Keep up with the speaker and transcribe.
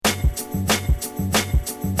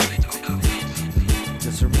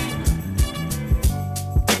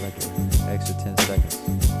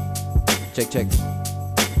Check.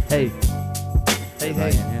 Hey. Hey,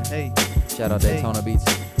 Everybody in here? hey. Shout out Hey. Daytona Beats.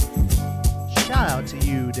 Shout out to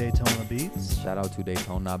you, Daytona Beats. Shout out to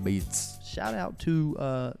Daytona Beats. Shout out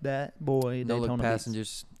to that boy, No Daytona Look Beats.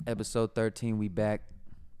 Passengers, episode 13. We back.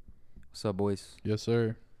 What's up, boys? Yes,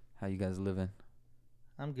 sir. How you guys living?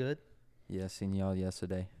 I'm good. Yeah, seen y'all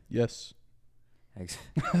yesterday. Yes. Ex-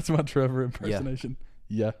 That's my Trevor impersonation.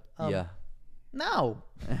 Yeah. yeah. No.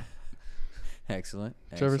 Excellent.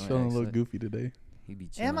 Trevor's feeling a little excellent. goofy today. He be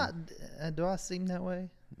chilling. Am I? Do I seem that way?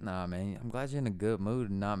 Nah, man. I'm glad you're in a good mood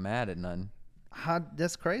and not mad at nothing.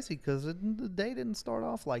 That's crazy because the day didn't start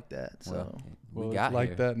off like that. So Well, Well, we it's got like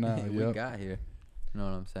here. that now, We yep. got here. You know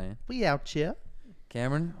what I'm saying? we out here.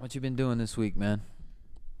 Cameron, what you been doing this week, man?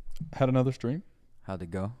 Had another stream. How'd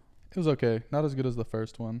it go? It was okay. Not as good as the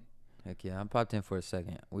first one. Heck yeah, I popped in for a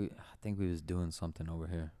second. I think we was doing something over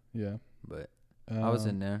here, Yeah. but I was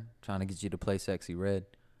in Um, there trying to get you to play Sexy Red.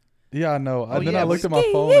 Yeah, I know. Oh, And then yeah, I we- looked at my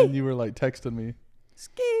phone and you were like texting me.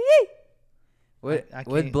 What I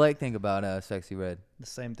what can't- Blake think about Sexy Red? The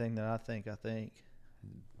same thing that I think.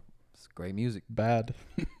 It's great music. Bad.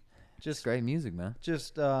 It's Just, great music, man.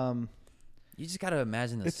 just, You just gotta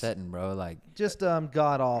imagine the It's- setting, bro. Like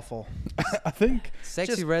god awful. I think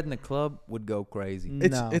Sexy just- Red in the club would go crazy.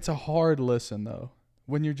 it's a hard listen though.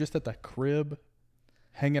 When you're just at the crib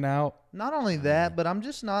hanging out. Not only that, but I'm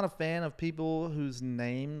just not a fan of people whose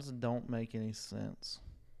names don't make any sense.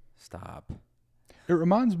 Stop. It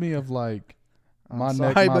reminds me of like I'm My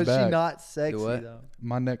sorry, neck, my but back. she not sexy what? though.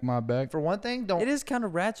 My neck, my back. For one thing, don't It is kind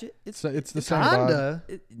of ratchet. It's the same vibe.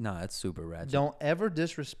 kinda Nah, it's super ratchet. don't ever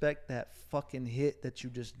disrespect that fucking hit that you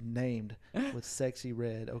just named with Sexy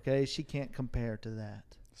Red. Okay, she can't compare to that.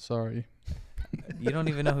 Sorry. You don't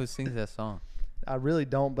even know who sings that song. I really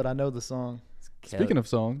don't, but I know the song. Speaking of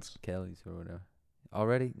songs, Kelly's or whatever.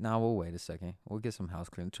 Already? Nah, we'll wait a second. We'll get some house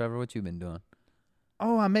cleaning. Trevor, what you been doing?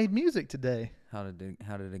 Oh, I made music today. How did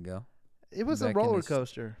it go? It was Back a in roller the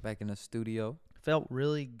coaster. Back in the studio. Felt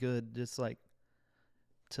really good, just like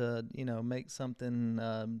to make something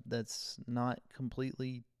that's not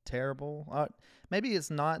completely terrible. Maybe it's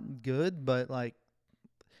not good, but like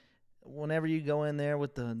whenever you go in there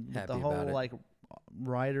with the Happy whole about it. like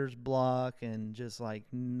writer's block and just like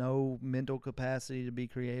no mental capacity to be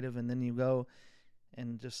creative, and then you go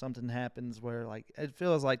and just something happens where like it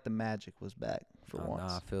feels like the magic was back for Oh,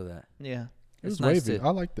 once. nah, I feel that. Yeah. it was It's nice wavy. to- I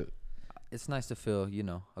liked it. It's nice to feel,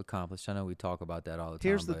 accomplished. I know we talk about that all the time.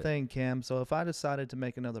 Here's the but thing, Cam. So if I decided to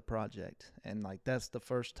make another project and like that's the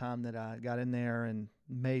first time that I got in there and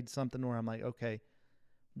made something where I'm like, okay,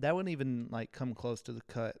 that wouldn't even like come close to the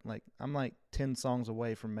cut. Like I'm like 10 songs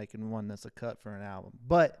away from making one that's a cut for an album.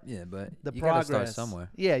 But Yeah, but the you progress gotta start somewhere.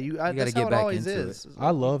 Yeah, You that's gotta how get it back always into is.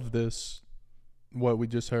 I love this. What we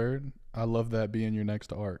just heard. I love that being your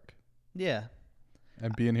next arc Yeah.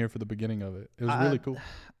 and being here for the beginning of it. It was I- really cool.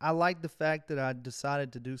 I like the fact that I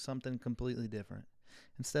decided to do something completely different.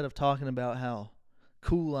 Instead of talking about how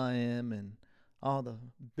cool I am and all the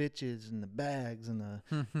bitches and the bags and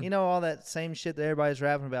the all that same shit that everybody's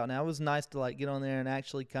rapping about now, it was nice to like get on there and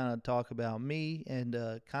actually kind of talk about me and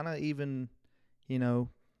kind of even, I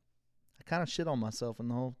kind of shit on myself in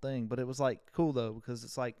the whole thing. But it was like cool though, because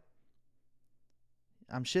it's like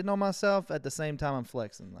I'm shitting on myself at the same time I'm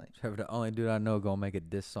flexing. Like, Trevor, the only dude I know gonna make a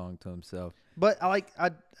diss song to himself. but I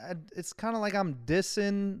it's kind of like I'm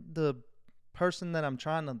dissing the person that I'm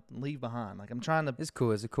trying to leave behind. Like I'm trying to It's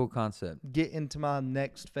cool. It's a cool concept. get into my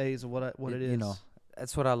next phase of what it is.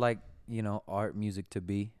 That's what I like, art music to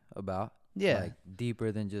be about. Yeah. Like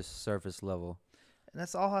deeper than just surface level. And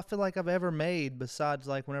that's all I feel like I've ever made besides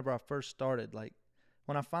like whenever I first started. Like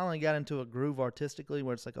when I finally got into a groove artistically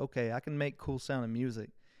where it's like, okay, I can make cool sounding music.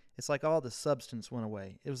 It's like all the substance went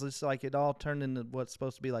away. It was just like it all turned into what's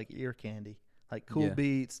supposed to be like ear candy. Like cool Yeah.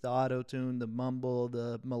 beats, the auto-tune, the mumble,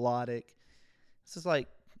 the melodic. It's just like,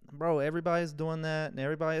 bro, everybody's doing that and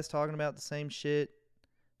everybody's talking about the same shit.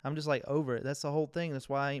 I'm just like over it. That's the whole thing. That's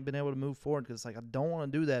why I ain't been able to move forward because like I don't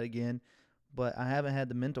want to do that again, but I haven't had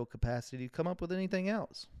the mental capacity to come up with anything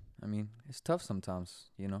else. I mean, it's tough sometimes,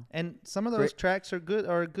 And some of those Cre- tracks are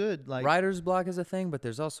good. Like Writer's block is a thing, but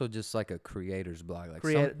there's also just like a creator's block. Like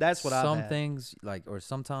That's what I've some had. things or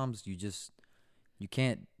sometimes you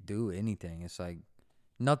can't do anything. It's like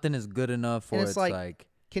nothing is good enough, or And it's it's like- like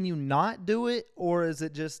can you not do it, or is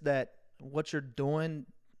it just that what you're doing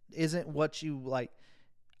isn't what you like?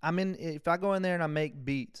 I mean, if I go in there and I make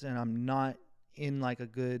beats and I'm not in like a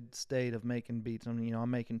good state of making beats, I'm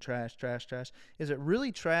making trash. Is it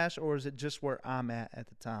really trash, or is it just where I'm at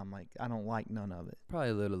the time? Like I don't like none of it. probably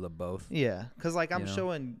a little of both. Yeah, because like I'm You know?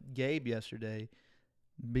 showing Gabe yesterday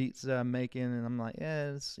beats that I'm making, and I'm like,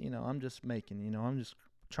 yeah, it's, I'm just making, I'm just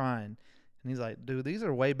trying. And he's like, dude, these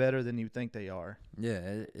are way better than you think they are.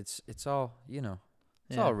 Yeah, it's all it's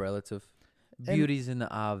Yeah. all relative. And- Beauty's in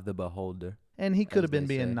the eye of the beholder. And he could as have been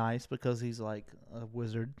they being say. nice because he's like a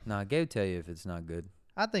wizard. Nah, Gabe tell you if it's not good.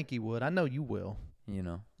 I think he would. I know you will.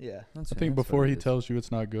 Yeah. That's, I think that's before what he it is. tells you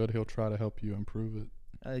it's not good, he'll try to help you improve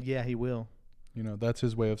it. Yeah, he will. That's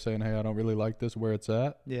his way of saying, hey, I don't really like this where it's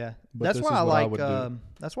at. Yeah, But that's this why is I what I like. would do.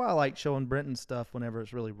 That's why I like showing Brenton stuff whenever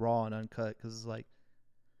it's really raw and uncut, because it's like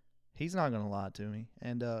he's not gonna lie to me.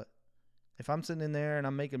 And if I'm sitting in there and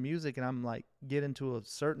I'm making music and I'm like get into a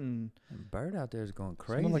certain, Bird out there is going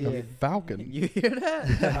crazy. Sounded like Yeah. a falcon. You hear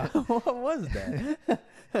that? What was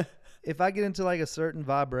that? if I get into like a certain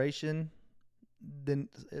vibration, then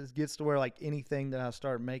it gets to where like anything that I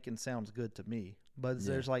start making sounds good to me. But Yeah.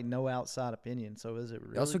 there's like no outside opinion. So is it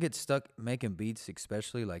really? You also get stuck making beats,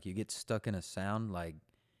 especially like you get stuck in a sound, like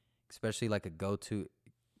especially like a go-to,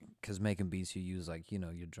 because making beats you use like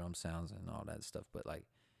your drum sounds and all that stuff. But like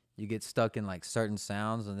you get stuck in like certain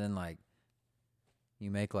sounds, and then like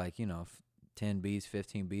you make like 10 beats,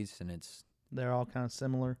 15 beats, and They're all kind of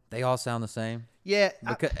similar. they all sound the same. Yeah,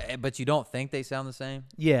 But you don't think they sound the same.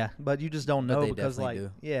 yeah, but you just don't But know they because definitely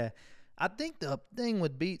like do. yeah, I think the thing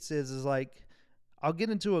with beats is like I'll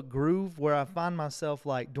get into a groove where I find myself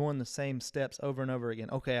like doing the same steps over and over again.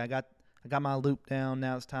 Okay, I got my loop down.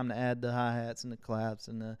 Now it's time to add the hi hats and the claps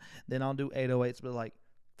and then I'll do 808s. But like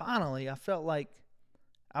finally, I felt like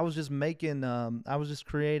I was just making I was just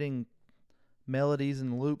creating melodies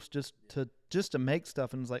and loops just to make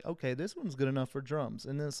stuff, and it's like, okay, this one's good enough for drums.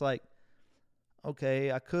 And then it's like,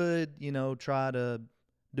 okay, I could try to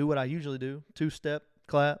do what I usually do, 2-step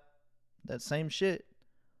clap, that same shit.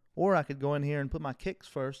 Or I could go in here and put my kicks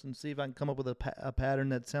first and see if I can come up with a pattern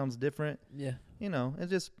that sounds different. Yeah. It's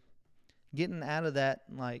just getting out of that,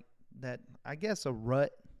 like, that, I guess a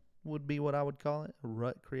rut would be what I would call it. A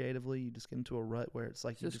rut creatively. You just get into a rut where it's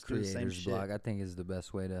like you Just just do the same creator's shit. block, I think, is the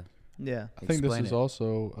best way to. Yeah. I think this Explain is it.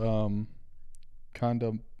 also kind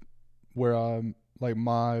of where I'm like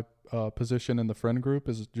my position in the friend group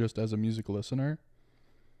is just as a music listener.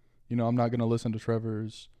 I'm not going to listen to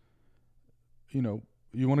Trevor's, you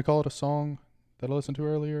want to call it a song that I listened to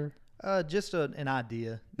earlier? Just an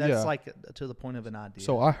idea. That's Yeah. like to the point of an idea.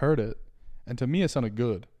 So I heard it, and to me it sounded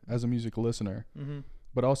good as a music listener. Mm-hmm.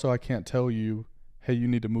 But also I can't tell you, hey, you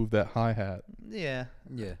need to move that hi-hat. Yeah.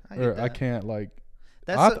 Yeah. I get Or that. I can't like,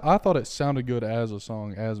 That's I thought it sounded good as a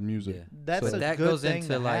song, as music. Yeah. That's But a that good goes thing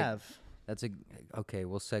into, to like, have. That's okay.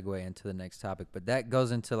 We'll segue into the next topic, but that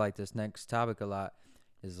goes into like this next topic a lot.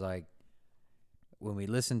 Is like when we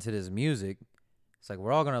listen to this music, it's like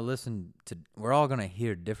we're all gonna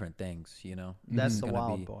hear different things, That's It's the gonna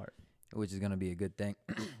wild be- part. which is gonna be a good thing.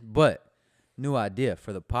 But new idea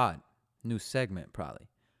for the pod, new segment probably.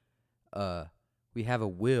 We have a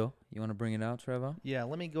wheel. You want to bring it out, Trevor? Yeah,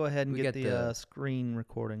 let me go ahead and We get got the the- screen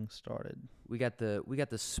recording started. We got the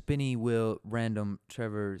spinny wheel. Random.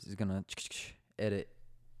 Trevor is gonna edit.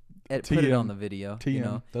 Put it on TM. the video.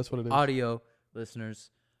 TM, that's what it is. Audio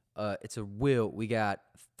listeners, it's a wheel. We got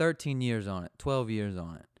 13 years on it, 12 years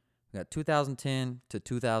on it. We got 2010 to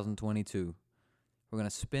 2022. We're gonna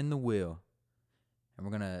spin the wheel, and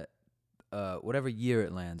we're gonna whatever year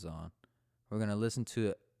it lands on, we're gonna listen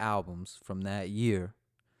to albums from that year,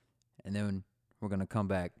 and then we're gonna come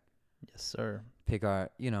back, Yes, sir. pick our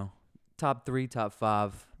top 3, top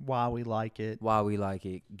 5, Why we like it. why we like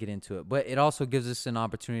it, get into it. But it also gives us an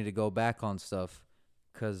opportunity to go back on stuff,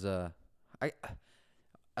 because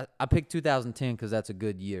I picked 2010 because that's a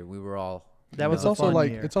good year. We were all That was It's a also fun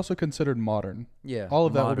like year. it's also considered modern. yeah. All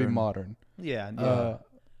of that will be modern. Yeah.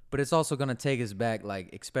 But it's also gonna take us back,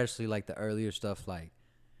 like especially like the earlier stuff, like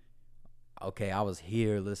okay, I was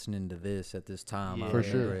here listening to this at this time. I Yeah. For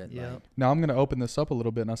remember sure. it, Yeah. like, Now I'm going to open this up a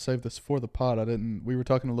little bit, and I saved this for the pod. We were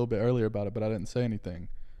talking a little bit earlier about it, but I didn't say anything.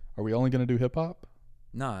 Are we only going to do hip hop?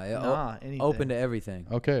 nah, Anything. open to everything.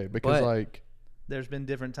 Okay, because But- like, There's been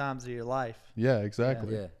different times of your life. yeah,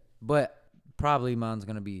 exactly. Yeah, but probably mine's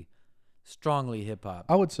gonna be strongly hip hop.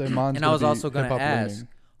 I would say mine's. And I was also gonna hip-hop ask, leaning.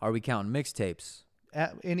 are we counting mixtapes?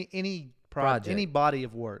 Any Project. any body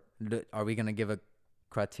of work. Are we gonna give a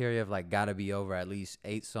criteria of like gotta be over at least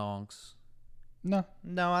 8 songs? No,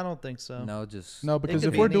 No, I don't think so. No, just no, because could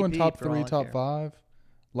if be we're an doing EP top for all 3, I top care. 5,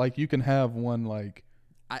 like you can have one like,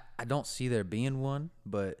 I don't see there being one,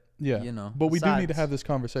 but yeah, but we do need to Besides- have this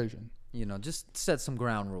conversation. just set some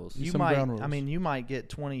ground rules. You You some might. ground rules. I mean, you might get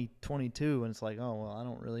 2022, and it's like, oh well, I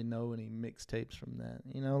don't really know any mixtapes from that.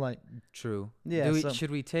 Like True. Yeah, so-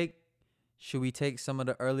 Should we take some of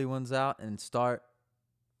the early ones out and start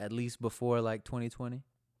at least before like 2020?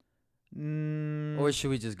 Or should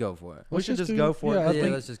we just go for it? We Let's should just do- go for it. yeah, I 'cause Yeah,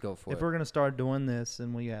 think let's just go for if it. we're gonna start doing this,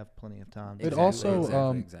 and we have plenty of time. it Exactly, also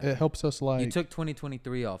exactly. it helps us like You took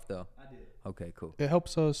 2023 off though. I did. Okay, cool. it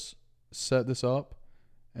helps us set this up,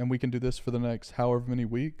 and we can do this for the next however many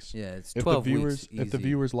weeks. Yeah, it's If 12 the viewers weeks. if the easy.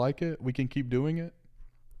 viewers like it, we can keep doing it.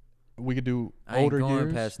 We could do I ain't older going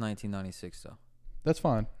years. past 1996 though. That's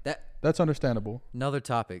fine. That's understandable. Another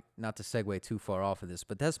topic, not to segue too far off of this,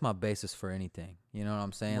 but that's my basis for anything. You know what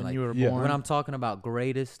I'm saying? When Like you were yeah. born, when I'm talking about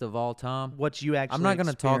greatest of all time, what you actually I'm not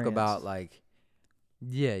gonna talk about experienced. like,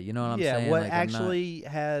 yeah, you know what I'm yeah, saying? what Like, I'm not- actually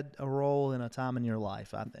had a role in a time in your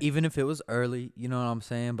life. I think. even if it was early, you know what I'm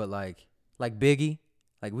saying? But like Biggie,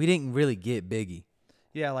 like we didn't really get Biggie.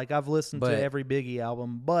 Yeah, like I've listened But- to every Biggie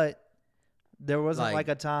album, but there wasn't Like- like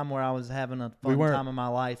a time where I was having a We fun weren't- time in my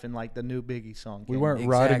life and like the new Biggie song. We came weren't out.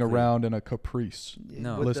 riding Exactly. around in a Caprice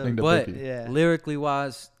No. With listening to But Biggie. yeah. lyrically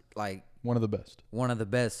wise, like One of the best. one of the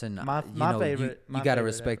best, and My- you my know, favorite- You my gotta favorite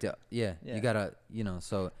respect it. Yeah, Yeah. you gotta, you know.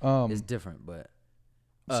 So it's different, but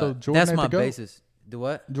So Jordan that's ain't my the GOAT? basis. Do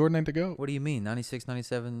what? Jordan ain't the GOAT. What do you mean? 96,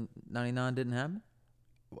 97, 99 didn't happen?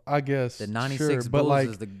 I guess. The 96 sure, but Bulls like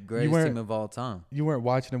is the greatest weren't- team of all time. you weren't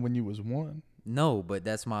watching it when you was one. No, but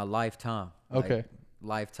that's my lifetime. Like, Okay.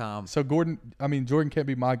 lifetime. So Jordan can't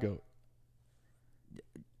be my GOAT.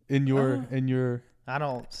 In your I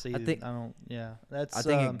don't see. I think- I don't. Yeah, that's. I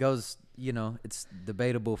think it goes, you know, it's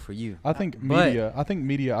debatable for you. I think But-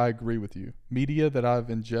 media I agree with you. Media that I've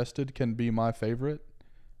ingested can be my favorite.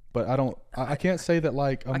 But I can't say that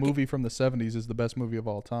like a movie from the 70s is the best movie of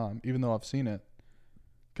all time, even though I've seen it.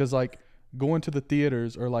 Cuz like going to the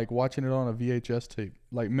theaters or like watching it on a VHS tape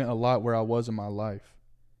like meant a lot where I was in my life.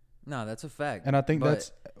 No, that's a fact. And I think But-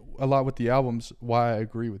 that's a lot with the albums why I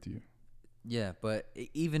agree with you. Yeah, but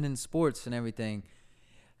even in sports and everything,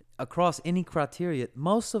 across any criteria,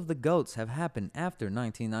 most of the GOATs have happened after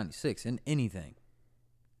 1996 in anything.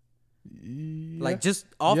 Yeah. Like just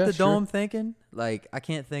off Yeah, the sure. dome thinking, like I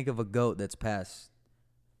can't think of a GOAT that's past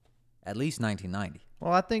at least 1990.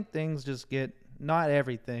 Well, I think things just get not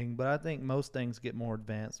everything, but I think most things get more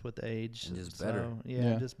advanced with age And just so, better. Yeah,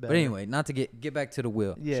 Yeah. just better. But anyway, not to get back to the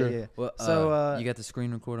wheel. Yeah, Sure. yeah. Well, So, you got the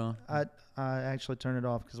screen record on? I actually turned it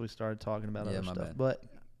off because we started talking about Yeah, other my stuff. bad. But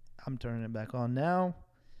I'm turning it back on now.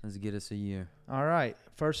 Let's get us a year. All right,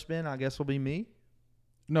 first spin I guess will be me.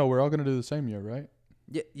 No, we're all going to do the same year, right?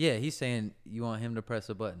 Yeah, he's saying you want him to press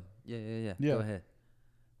a button. Yeah. Yeah. Go ahead.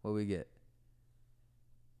 What we get?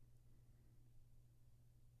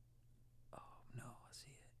 Oh no, I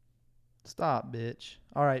see it. Stop, bitch.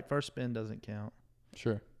 All right, first spin doesn't count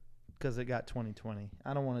Sure. because it got 2020.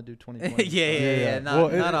 I don't want to do 2020. yeah.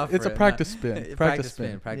 Not, Well, not off it's a rip, practice not- spin. Practice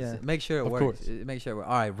spin. Practice Yeah. it. Make sure it Of works. course. Make sure it works.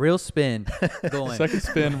 All right, real spin going. Second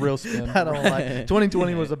spin, real spin. I don't like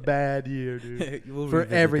 2020 was a bad year, dude. We'll For revisit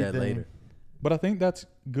that everything. later. But I think that's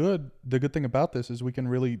good. The good thing about this is we can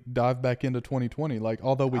really dive back into 2020. Like,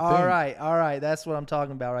 although we All think right. That's what I'm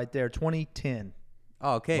talking about right there. 2010.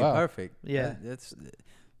 Oh, okay, Wow. perfect. Yeah. That's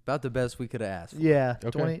about the best we could have asked. For. Yeah,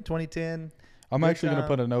 Okay. 2010. I'm Good actually going to time.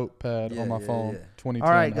 put a notepad Yeah, on my yeah, phone. yeah. 2010. All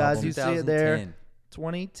right, guys, album. you see it there. 2010.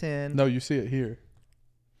 2010. No, you see it here.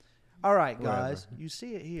 All right, Whatever. guys, you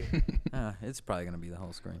see it here. It's probably gonna be the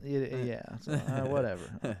whole screen. Yeah, so, whatever.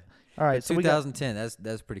 All right, so we got 2010.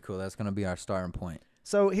 That's pretty cool. That's gonna be our starting point.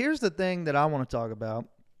 So here's the thing that I want to talk about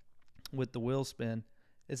with the wheel spin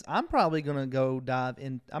is I'm probably going to go dive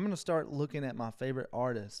in. I'm going to start looking at my favorite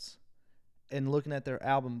artists and looking at their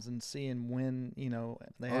albums and seeing when, they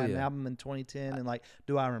Oh, had an yeah. album in 2010 and like,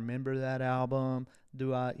 do I remember that album?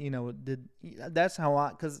 Do I, that's how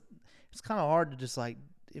because it's kind of hard to just like,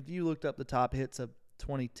 if you looked up the top hits of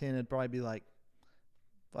 2010, it'd probably be like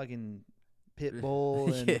fucking Pitbull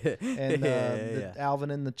and, and the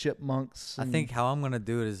Alvin and the Chipmunks. I and- think how I'm gonna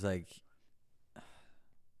do it is like,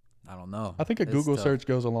 I don't know. I think a It's Google tough. search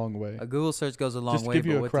goes a long way. A Google search goes a long Just to way. give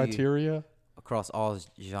you but a what do you- criteria. across all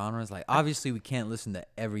genres. Like obviously we can't listen to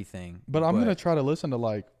everything. But I'm going to try to listen to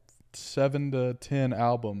like 7 to 10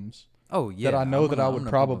 albums Oh yeah. that I know I'm that gonna- I I'm would gonna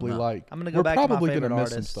probably pump 'em up. like. I'm gonna go We're back to my probably favorite gonna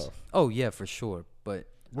miss artists. some stuff. Oh yeah, for sure. But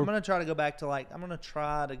I'm gonna try to go back to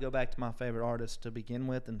my favorite artist to begin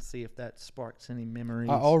with and see if that sparks any memories.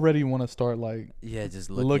 I already want to start like yeah, just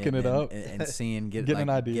Looking it and, up. and seeing Getting an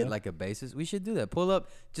idea. get like a basis. We should do that. Pull up.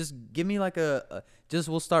 Just give me like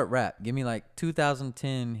we'll start rap. Give me like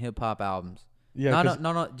 2010 hip hop albums. yeah. 'cause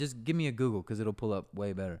No. Just give me a Google because it'll pull up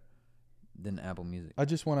way better than Apple Music. I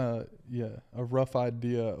just want a rough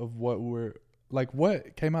idea of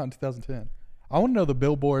what came out in 2010. I want to know the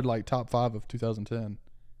Billboard like top 5 of 2010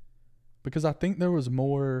 because I think there was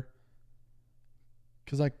more.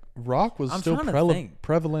 Because like rock was I'm still trying to think.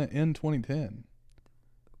 prevalent in 2010.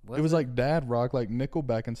 It was like dad rock, like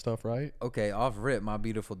Nickelback and stuff, right? okay, off rip, My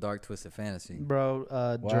Beautiful Dark Twisted Fantasy. Bro,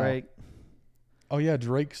 Wow. Drake. Oh yeah,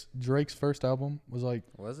 Drake's first album was like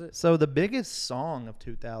Was it? So the biggest song of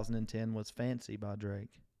 2010 was "Fancy" by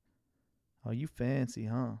Drake. Oh, you fancy,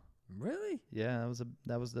 huh? Really? Yeah,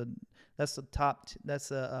 that's the top. That's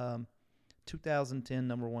the 2010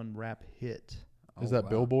 #1 rap hit. is Oh, that wow.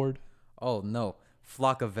 Billboard? Oh no,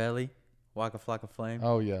 Flockavelli, Waka Flocka Flame,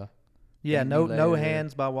 Oh yeah. Yeah, Thank no Me no Later,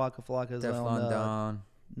 hands by Waka Flocka is Teflon on Don.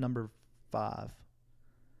 number 5.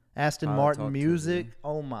 Aston I'll Martin talk to Music. thee.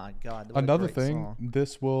 Oh my God! what a Another great thing, song.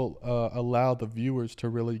 this will allow the viewers to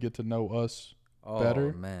really get to know us, Oh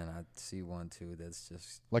Better. man, I see one too. That's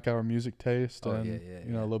just like our music taste, Oh, and yeah,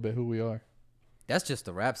 you know yeah. a little bit who we are. that's just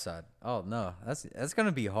the rap side. Oh no, that's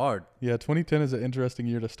gonna be hard. Yeah, 2010 is an interesting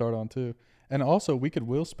year to start on too. And also, we could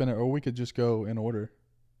wheel spin it, or we could just go in order.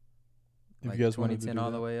 If Like you guys wanted to 2010 do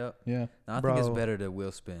all that. the way up. Yeah, No, I think it's Bro. better to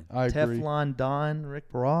wheel spin. I agree. Teflon Don, Rick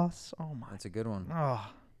Ross. Oh my. That's a good one. Oh,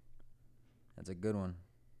 That's a good one.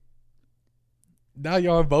 Now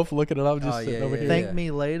y'all are both looking it up, just Oh, sitting yeah, over yeah, here. Thank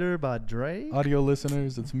Me Later by Drake. Audio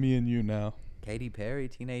listeners, it's me and you now. Katy Perry,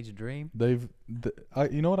 Teenage Dream. You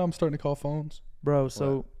know what I'm starting to call phones? Bro,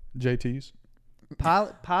 so JTs.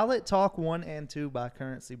 Pilot Talk 1 and 2 by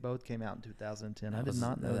Currency both came out in 2010. I did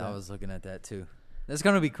not know that. I was looking at that too. That's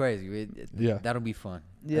gonna be crazy. Yeah. That'll be fun.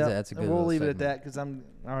 Yeah, that's a good. we'll little leave it at segment. that because I'm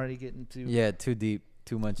already getting too. Yeah, too deep,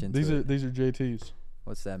 too much into it. These are JTs.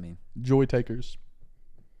 What's that mean? Joy takers.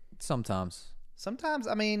 Sometimes Sometimes,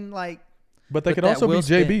 I mean, like, But they But could that also be will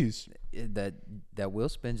spin. JBs. that wheel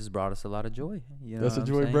spin just brought us a lot of joy. You know That's what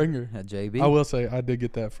a I'm joy saying? bringer. JB. I will say I did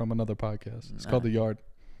get that from another podcast. It's called Nah. The Yard.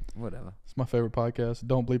 Whatever. It's my favorite podcast.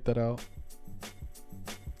 Don't bleep that out.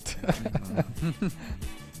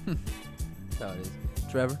 That's how it is.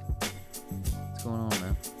 Trevor, what's going on,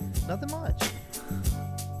 man? nothing much.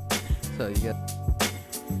 So you got.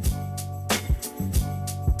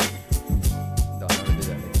 Don't ever do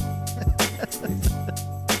that again.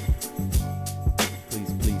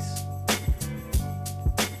 Please.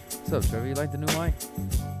 What's up, Trevor? You like the new mic?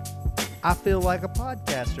 I feel like a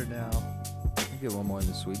podcaster now. I'll get one more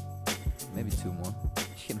this week. Maybe two more.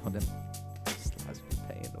 You know them slides be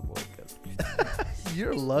paying the boy.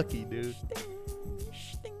 You're lucky, dude.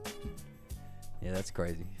 Yeah, that's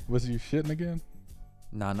crazy. Was you shitting again?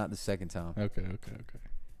 Nah, not the second time. Okay.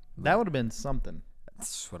 That would have been something.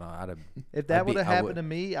 That's what I'd have. If that I'd be- would have I happened would- to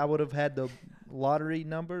me, I would have had the lottery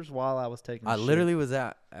numbers while I was taking. I shit. literally was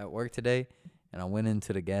at work today, and I went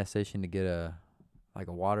into the gas station to get a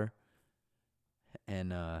water,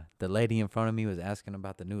 and the lady in front of me was asking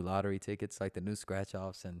about the new lottery tickets, like the new scratch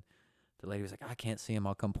offs, and the lady was like, "I can't see them.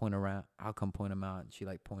 I'll come point around. I'll come point them out." And she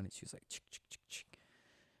like pointed. She was like, "Chick, chick, chick, chick."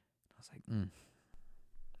 I was like,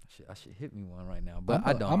 I should hit me one right now, but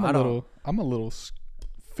I don't. I'm a little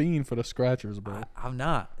fiend for the scratchers, bro. I'm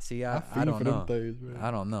not. See, I fiend don't for know. them things, bro.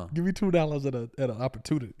 I don't know. Give me $2 at an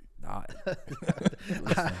opportunity.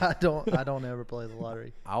 I don't ever play the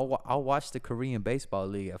lottery. I'll watch the Korean baseball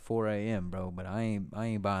league at 4 a.m., bro. But I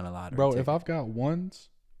ain't buying a lottery. Bro, ticket. if I've got ones,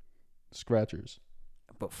 scratchers.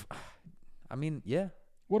 But I mean, yeah,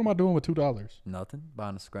 What am I doing with $2? nothing.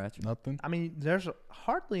 Buying a scratcher. Nothing. I mean, there's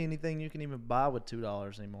hardly anything you can even buy with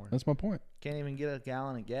 $2 anymore. That's my point. Can't even get a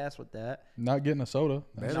gallon of gas with that. Not getting a soda.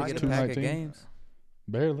 That's Barely not get a pack of $2.19. games.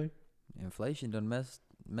 Barely. Inflation done mess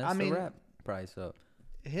I mean- the rap price up.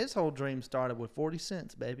 His whole dream started with 40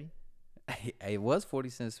 cents, baby. Hey, it was 40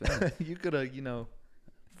 cents. spent. You could have,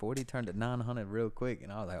 40 turned to 900 real quick,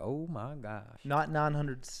 and I was like, oh my gosh. not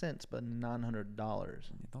 900 cents, but $900.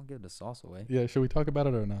 Don't give the sauce away. Yeah, should we talk about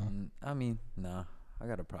it or not? I mean, nah, I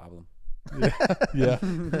got a problem. Yeah.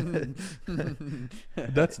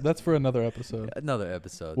 That's for another episode. Another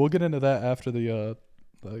episode. We'll get into that after the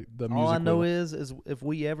music. All I know wheel. is if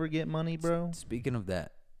we ever get money, bro. Speaking of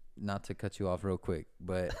that, not to cut you off real quick,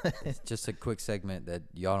 but it's just a quick segment that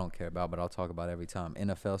y'all don't care about, but I'll talk about every time.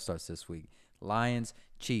 NFL starts this week. Lions,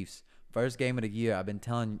 Chiefs. First game of the year. I've been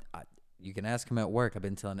telling, you can ask him at work. I've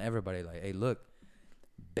been telling everybody, like, hey, look,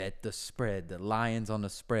 bet the spread. The Lions on the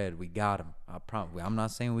spread. We got them. I promise. I'm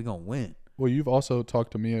not saying we're going to win. Well, you've also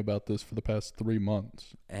talked to me about this for the past 3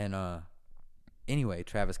 months. And anyway,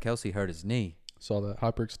 Travis Kelce hurt his knee. Saw that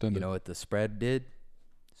hyperextended. You know what the spread did?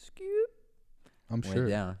 Scoop. I'm Went sure.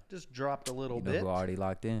 down. Just dropped a little You know bit. who already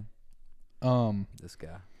locked in? This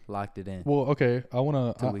guy. Locked it in. Well, okay. I 2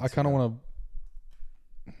 I weeks kind of ago. want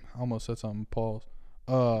to. I almost said something. Pause.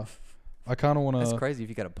 I kind of want That's to. crazy if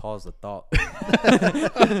you got to pause the thought.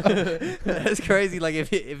 That's crazy. Like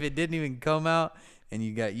if it didn't even come out and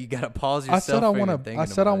you got to pause yourself. I said I for even want to. thinking I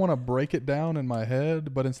said I about it. want to break it down in my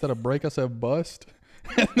head, but instead of break, I said bust.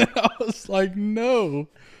 And then I was like, no.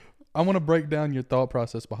 I want to break down your thought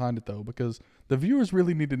process behind it, though, because the viewers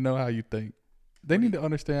really need to know how you think. They need to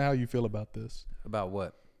understand how you feel about this. About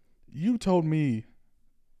what? You told me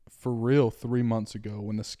for real 3 months ago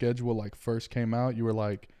when the schedule like first came out, you were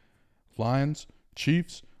like, Lions,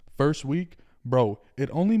 Chiefs, first week. Bro, it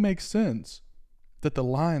only makes sense that the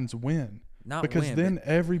Lions win. Not because win, then but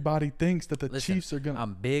everybody thinks that the listen, Chiefs are going to.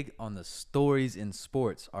 I'm big on the stories in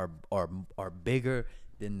sports are bigger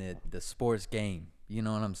than the sports game. You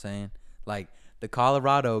know what I'm saying? Like the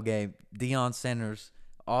Colorado game, Deion Sanders,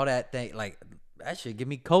 all that thing. Like that shit give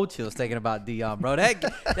me cold chills thinking about Deion, bro.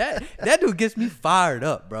 That dude gets me fired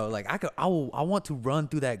up, bro. Like I want to run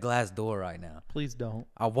through that glass door right now. Please don't.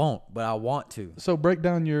 I won't, but I want to. So break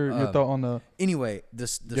down your thought on the Anyway,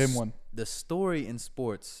 game one. The story in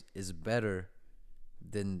sports is better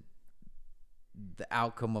than the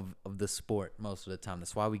outcome of the sport most of the time.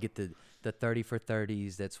 That's why we get the 30 for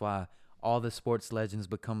 30s. That's why all the sports legends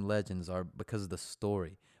become legends are because of the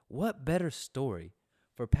story. What better story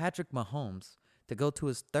for Patrick Mahomes to go to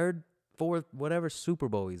his third, fourth, whatever Super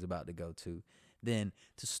Bowl he's about to go to than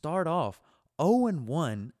to start off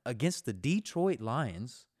 0-1 against the Detroit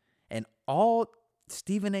Lions, and all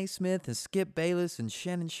Stephen A. Smith and Skip Bayless and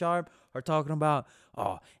Shannon Sharp are talking about,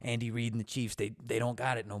 oh, Andy Reid and the Chiefs, they don't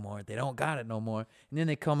got it no more. They don't got it no more. And then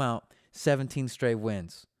they come out 17 straight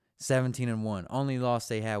wins, 17-1. Only loss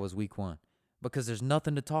they had was week 1 because there's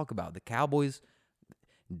nothing to talk about. The Cowboys,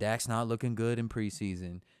 Dak's not looking good in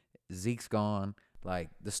preseason. Zeke's gone. Like,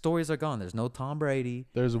 the stories are gone. There's no Tom Brady.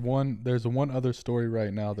 There's one other story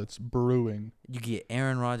right now that's brewing. You get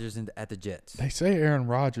Aaron Rodgers at the Jets. They say Aaron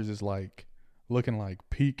Rodgers is like looking like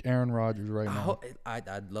peak Aaron Rodgers right now.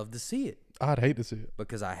 I'd love to see it I'd hate to see it.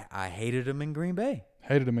 because I hated him in Green Bay.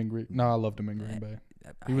 Hated him in Green. No, I loved him in Green Bay.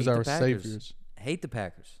 He was hate the our Packers. saviors. Hate the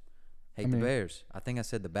Packers. I Hate mean- the Bears. I think I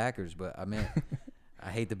said the Backers, but I meant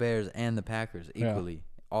I hate the Bears and the Packers Yeah. equally.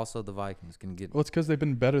 Also, the Vikings can get Well, it's because they've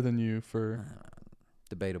been better than you for.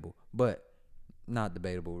 debatable, but not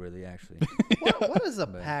debatable really. Actually, What is a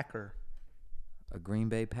But- Packer? a Green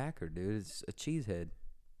Bay Packer, dude. It's a cheesehead.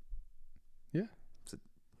 Yeah.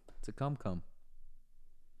 It's a cum.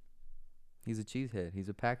 He's a cheesehead. He's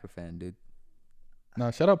a Packer fan, dude. No,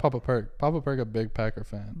 shout out Papa Perk. Papa Perk, a big Packer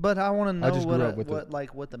fan. But I want to know just grew up with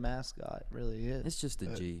what the mascot really is. It's just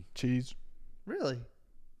a G, Cheese. Really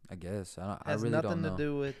I guess. I has really nothing don't know. to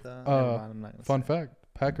do with. Never mind, I'm not gonna Fun say. fact: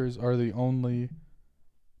 Packers are the only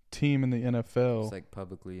team in the NFL It's like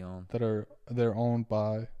publicly owned. that they're owned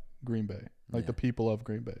by Green Bay, like Yeah. the people of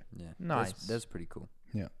Green Bay. Yeah, Nice. That's pretty cool.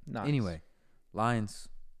 Nice. Anyway, Lions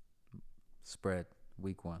spread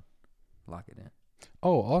week 1. Lock it in.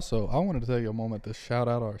 Oh, also, I wanted to take a moment to shout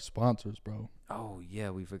out our sponsors, bro. Oh yeah,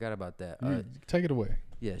 we forgot about that. Take it away.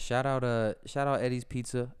 Yeah, shout out Eddie's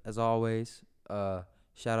Pizza as always.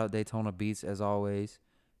 Shout out Daytona Beats as always.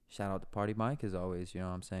 Shout out to Party Mike as always. You know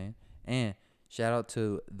what I'm saying? And shout out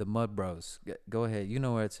to the Mud Bros. Go ahead. You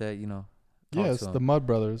know where it's at. You know. Talk Yes, to 'em. the Mud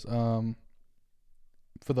Brothers.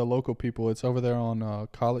 For the local people, it's over there on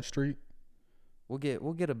College Street. We'll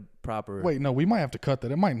get a proper. Wait, no, we might have to cut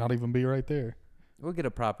that. It might not even be right there. We'll get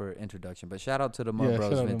a proper introduction. But shout out to the Mud Yeah, Bros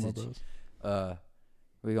shout out to Mud Vintage. Bros.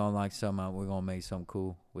 We're gonna like something out. We're gonna make something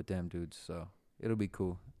cool with them dudes. So it'll be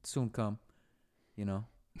cool. Soon come. You know.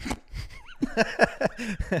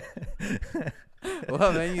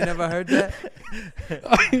 Well, man, you never heard that?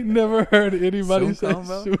 I ain't never heard anybody Soon say come,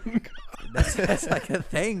 bro? soon come. That's like a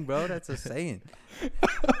thing, bro. That's a saying.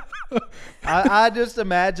 I just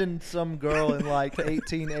imagine some girl in like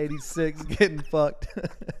 1886 getting fucked.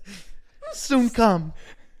 Soon come.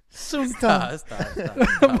 Soon come. Stop.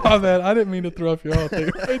 My bad. I didn't mean to throw off your whole thing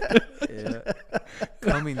right there. Yeah.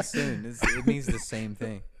 Coming soon. It means the same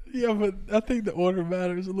thing. Yeah, but I think the order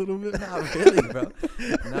matters a little bit. Not really, bro.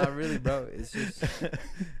 Not really, bro. It's just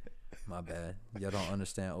my bad. Y'all don't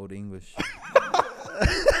understand old English.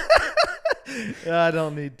 I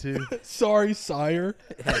don't need to. Sorry, sire.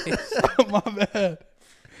 My bad.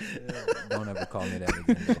 Don't ever call me that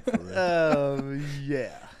again, though, for real.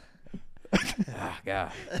 Yeah. Ah,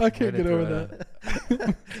 God. I can't Way to get over throw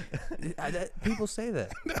that. it out. People say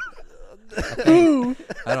that. Who?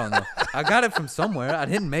 I don't know. I got it from somewhere. I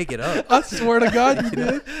didn't make it up. I swear to God you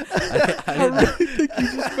did. I I didn't. really think you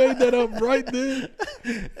just made that up right then.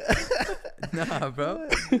 Nah, bro.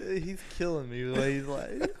 He's killing me the way he's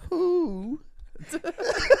like, who?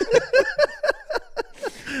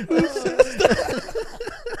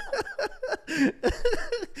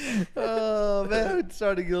 Oh man, I'm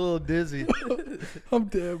starting to get a little dizzy. I'm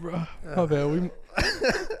dead, bro. My bad.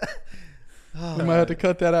 We might have to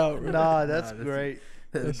cut that out. Bro. Nah, that's Nah, great.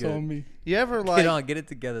 That's That's good. on me. You ever Get like? get it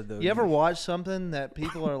together though. You ever watch something that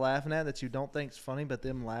people are laughing at that you don't think's funny, but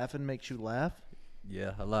them laughing makes you laugh?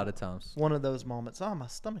 Yeah, a lot of times. One of those moments. Oh, my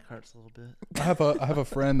stomach hurts a little bit. I have a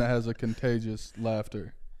friend that has a contagious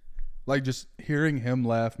laughter. Like just hearing him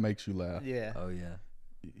laugh makes you laugh. Yeah. Oh yeah.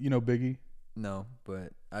 You know Biggie? No,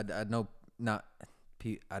 but I know not.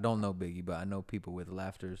 I don't know Biggie, but I know people with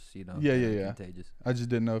laughters. You know. Yeah, that yeah, are yeah. Contagious. I just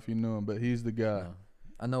didn't know if you knew him, but he's the guy. No.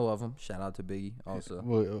 I know of him. Shout out to Biggie also.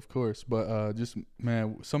 Well, of course, but just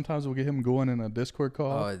man, sometimes we'll get him going in a Discord Oh,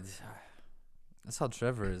 call. that's how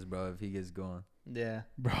Trevor is, bro. If he gets going, Yeah.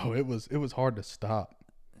 Bro, it was hard to stop.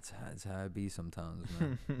 it's how it be sometimes,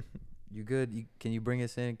 man. You good? Can you bring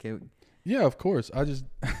us in? Yeah, of course. I just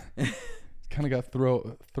kind of got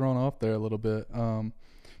thrown off there a little bit.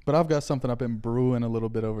 But I've got something I've been brewing a little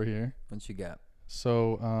bit over here. What you got?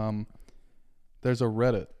 So there's a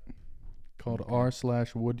Reddit called Okay.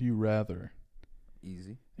 r/would you rather.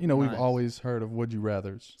 Easy. You know, we've Nice. always heard of would you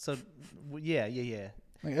rathers. So, yeah.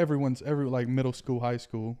 Like every like middle school, high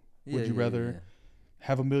school. Would you rather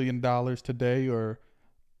have $1 million today or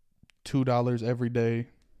 $2 every day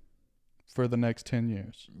for the next 10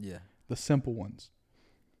 years? Yeah. The simple ones.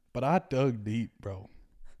 But I dug deep, bro.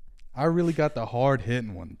 I really got the hard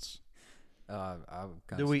hitting ones. I'm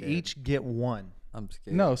kind Do of we scared. each get one? I'm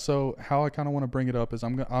scared. No, so how I kind of want to bring it up is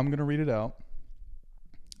I'm gonna read it out,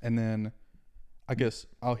 and then I guess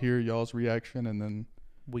I'll hear y'all's reaction, and then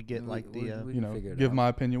We get like we the. can you know figure it give out. my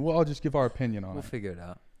opinion. Well, I'll just give our opinion on We'll it. figure it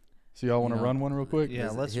out. So y'all want to you know, run one real quick? Yeah,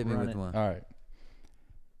 let's hit me run with it. one. All right.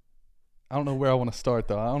 I don't know where I want to start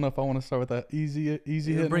though. I don't know if I want to start with that easy Yeah,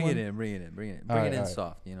 hitting bring one. it in. Bring it in. Bring All it right, in all right.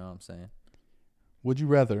 soft. You know what I'm saying? Would you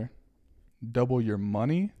rather double your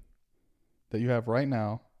money that you have right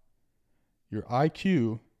now, your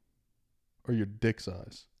IQ, or your dick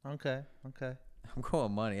size? Okay. I'm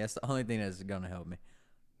going money. That's the only thing that's gonna help me.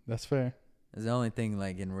 That's fair. It's the only thing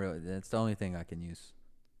like in real. That's the only thing I can use.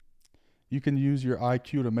 You can use your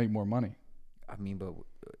IQ to make more money. I mean, but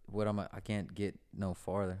what I can't get no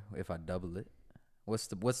farther if I double it. What's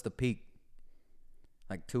the peak?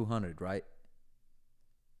 Like 200, right?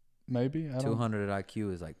 Maybe. I don't 200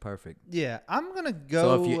 IQ is like perfect. Yeah, I'm gonna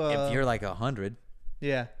go. So if you're like 100,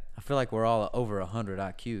 yeah, I feel like we're all over 100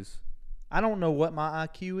 IQs. I don't know what my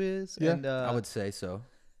IQ is, Yeah, and I would say so.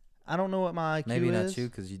 I don't know what my IQ Maybe is. not you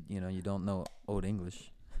because you know you don't know Old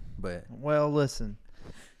English, but Well, listen.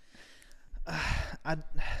 I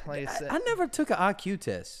like I said, I never took an IQ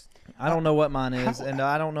test. I don't know what mine is, How- and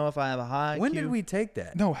I don't know if I have a high IQ. When did we take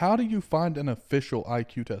that? No, how do you find an official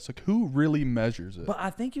IQ test? Like, who really measures it? But I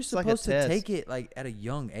think you're like a supposed to test. take it like at a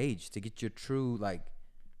young age to get your true like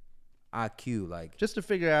IQ. Like Just to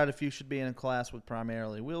figure out if you should be in a class with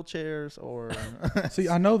primarily wheelchairs or. See,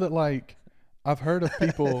 I know that, like, I've heard of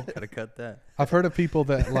people. gotta cut that. I've heard of people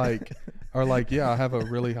that like are like, yeah, I have a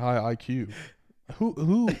really high IQ.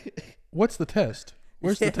 Who? What's the test?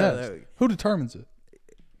 Where's Yeah, the test? like- Who determines it?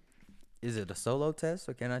 Is it a solo test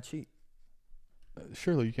or can I cheat?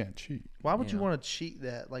 Surely you can't cheat. Why would you Yeah. want to cheat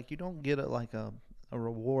that? Like you don't get a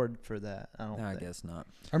reward for that. I don't. I think. guess not.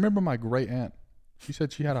 I remember my great aunt. She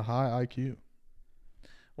said she had a high IQ.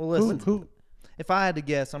 Well, listen. Who? If I had to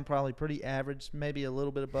guess, I'm probably pretty average, maybe a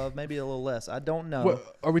little bit above, maybe a little less. I don't know.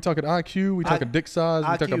 What are we talking? IQ? We talking dick size? We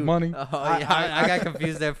IQ. talking money? Oh yeah, I got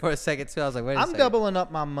confused there for a second too. I was like, wait a I'm second. doubling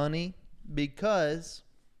up my money because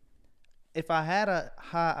if I had a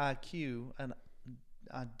high IQ and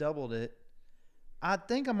I doubled it, I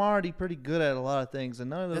think I'm already pretty good at a lot of things,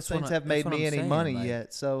 and none of those That's what things I- have that's made what me I'm any saying, money like,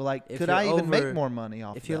 yet. So, like, if could you're I even make over- more money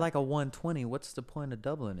off If of you're that? like a 120, what's the point of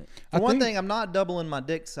doubling it? I For one think- thing, I'm not doubling my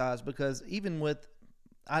dick size because even with,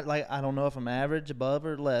 I don't know if I'm average, above,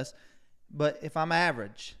 or less, but if I'm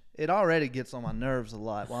average, it already gets on my nerves a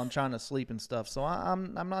lot while I'm trying to sleep and stuff. So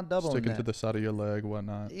I'm not doubling Sticking that. to the side of your leg,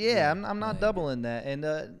 whatnot. Yeah, I'm not Yeah. doubling that. And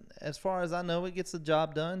as far as I know, it gets the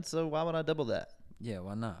job done. So why would I double that? Yeah,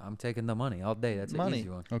 why not? I'm taking the money all day. That's an Money. easy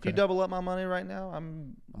one. If Okay. you double up my money right now,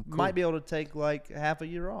 I'm cool. might be able to take like half a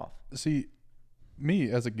year off. See,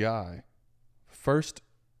 me as a guy, first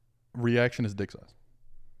reaction is dick size.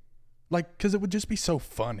 Like, cause it would just be so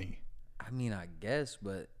funny. I mean, I guess,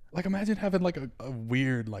 but Like, imagine having like a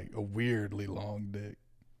weird, like a weirdly long dick.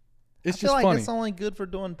 It's I feel just like funny. it's only good for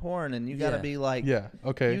doing porn, and you got to Yeah. be like, Yeah.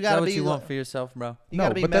 Okay. You is gotta that what be you want like- for yourself, bro? you No,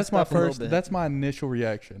 gotta be but that's messed my up a little first. bit. That's my initial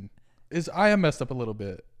reaction. Is I am messed up a little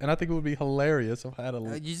bit, and I think it would be hilarious if I had a.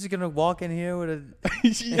 You just gonna walk in here with a?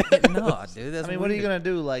 Yeah. No, dude. That's I mean, what are you weird. gonna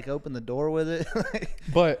do? Like open the door with it?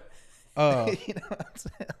 But You know what I'm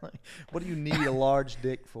saying? Like, what do you need a large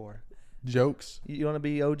dick for? jokes, You want to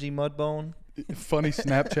be OG Mudbone? funny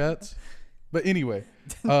Snapchats. But anyway,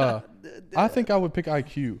 I think I would pick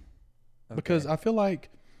IQ because Okay. I feel like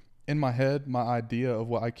in my head, my idea of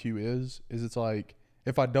what IQ is it's like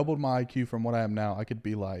if I doubled my IQ from what I am now, I could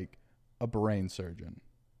be like a brain surgeon.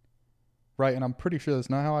 Right? And I'm pretty sure that's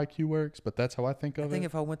not how IQ works, but that's how I think I of think it.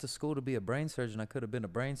 if I went to school to be a brain surgeon, I could have been a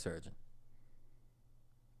brain surgeon.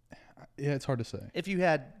 Yeah, it's hard to say. If you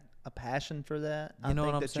had a passion for that, You know I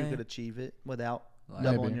what think I'm that you saying? could achieve it without Like,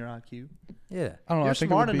 doubling Maybe. your IQ. yeah. I don't know. You're I think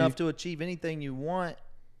smart it would enough be, to achieve anything you want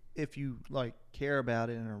if you like care about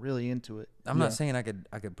it and are really into it. I'm Yeah. not saying I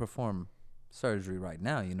could perform surgery right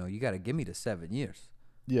now. You know, you got to give me the 7 years,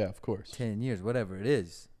 Yeah, of course. 10 years, whatever it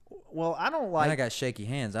is. Well, I don't And like. I got shaky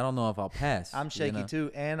hands. I don't know if I'll pass. I'm you shaky know?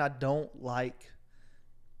 too, and I don't like.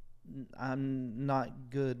 I'm not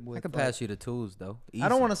good with. I could like- pass you the tools though. I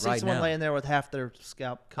don't Easy, want to see right someone now. laying there with half their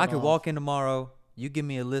scalp cut I could off. walk in tomorrow. You give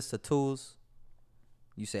me a list of tools.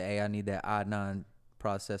 You say, "Hey, I need that I9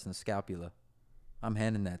 processing scapula." I'm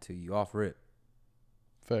handing that to you off rip.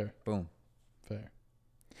 Fair. Boom. Fair.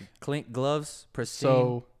 Clean gloves, pristine,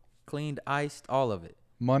 So cleaned, iced, all of it.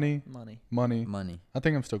 money. money. Money. I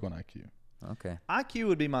think I'm still going IQ. Okay. IQ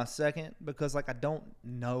would be my second because like I don't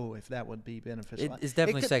know if that would be beneficial. It's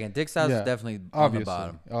definitely could- second. Dick size Yeah, is definitely on the Obviously.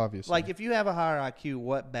 bottom. Obviously. Like if you have a higher IQ,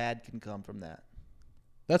 what bad can come from that?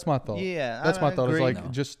 That's my thought. Yeah, That's I my thought. Is agree. like No.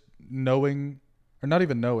 just knowing, or not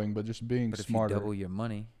even knowing, but just being But if smarter. you double your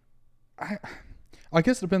money, I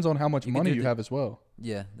guess it depends on how much You could money do you the- have as well.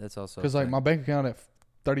 yeah, that's also. Because like fair. my bank account at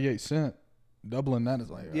 38 cent, doubling that is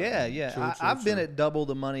like Yeah, I've been true. at double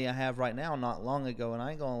the money I have right now not long ago, and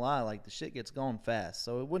I ain't gonna lie, like the shit gets going fast,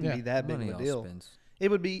 so it wouldn't Yeah. be that big money of a all deal. spins. It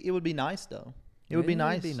would be nice though. It would be Yeah,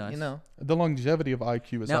 nice, it'd be nice. you know. The longevity of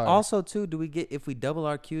IQ is Now, higher. also too, do we get if we double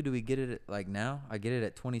our Q? Do we get it at, like now? I get it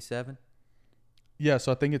at 27. Yeah,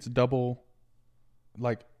 so I think it's double.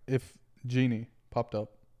 Like if Genie popped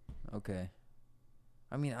up. Okay.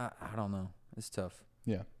 I mean, I don't know. It's tough.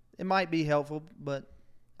 Yeah. It might be helpful, but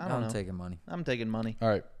I don't I'm know. taking money. I'm taking money. All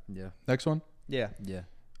right. Yeah. Next one Yeah. Yeah.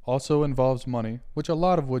 also involves money, which a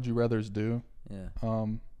lot of would you rather's do. Yeah.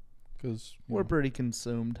 Because We're pretty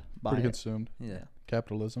consumed by pretty it. consumed. Yeah.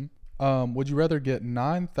 Capitalism. Would you rather get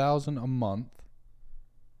 9,000 a month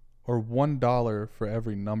or $1 for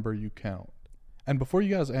every number you count? And before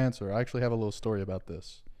you guys answer, I actually have a little story about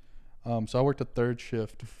this. So I worked a third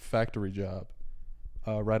shift factory job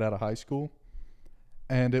right out of high school,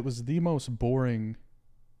 and it was the most boring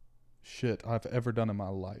shit I've ever done in my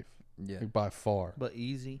life, Yeah. like, by far. But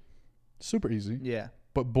easy. Super easy, Yeah.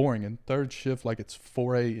 but boring. And third shift, like it's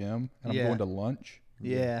 4 a.m. and I'm Yeah. going to lunch.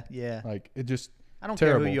 Yeah. Yeah. Like it just. I don't care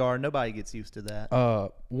terrible. who you are. Nobody gets used to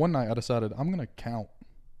that. One night I decided I'm gonna count.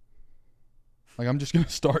 Like I'm just gonna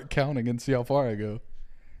start counting and see how far I go,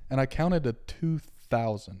 and I counted to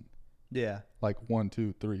 2,000. Yeah. Like 1,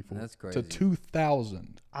 2, 3, 4. That's crazy. To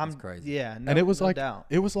 2,000, I'm crazy. Yeah. No, and it was no like doubt.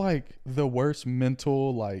 it was like the worst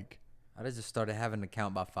mental like. I'd have just started having to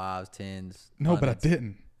count by fives, tens. No, but I hundreds.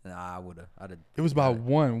 didn't. Nah, I would have. I'd have. It was by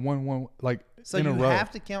one, like So in you a row.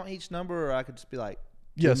 have to count each number, or I could just be like,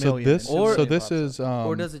 Yeah. 2 So million this. and Or- So 2 this million is.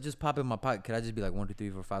 Or does it just pop in my pocket? Could I just be like 1, 2, 3,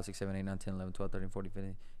 4, 5, 6, 7, 8, 9, 10, 11, 12, 13, 14,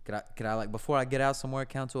 15? Could I like before I get out somewhere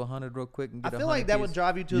count to 100 real quick and I get feel 100 like that would piece?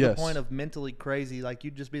 drive you to Yes. the point of mentally crazy. Like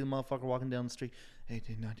you'd just be the motherfucker walking down the street.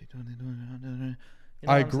 18, 19, 20, 21, you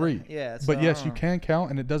know I what I'm saying? agree. Yeah. So But I yes, don't you know. can count,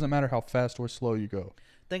 and it doesn't matter how fast or slow you go.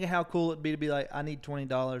 Think of how cool it'd be to be like, I need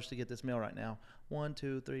 $20 to get this meal right now. 1,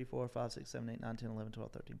 2, 3, 4, 5, 6, 7, 8, 9, 10, 11,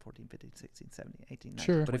 12, 13, 14, 15, 16, 17, 18, 19.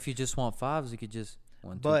 Sure. But if you just want fives, you could just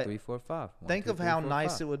 1, 2, But 3, 4, 5. think of how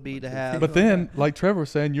nice it would be to have. But then, like Trevor was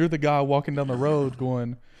saying, you're the guy walking down the road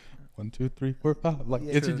going 1, 2, 3, 4, 5, like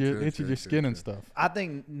Yeah. itching True, your true, itching true, your true, skin and true. stuff. I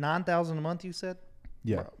think 9,000 a month. You said,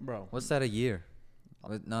 Yeah, bro. What's that a year?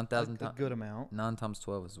 With 9,000 a good amount. 9 times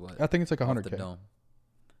 12 is what? I think it's like Off the 100K. dome.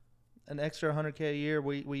 An extra 100K a year.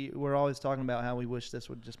 We're always talking about how we wish this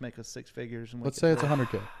would just make us 6 figures. And we Let's could- say it's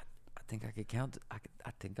 100K. I think I could count. I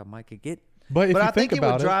think I might could get. But if But you I think think it would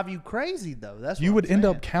about it, drive you crazy though. That's you what would I'm end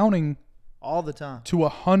saying. up counting all the time. to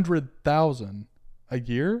 100,000 a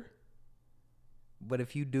year But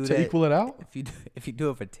if you do to that, equal it out. if you do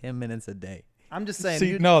it for 10 minutes a day. I'm just saying. See,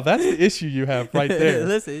 you- no, that's the issue you have right there.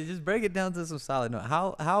 Listen, just break it down to some solid.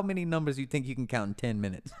 How many numbers you think you can count in 10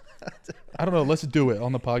 minutes? I don't know. Let's do it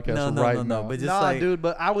on the podcast right now. But just nah, like, dude.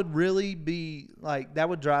 But I would really be like, that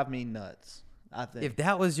would drive me nuts. I think. if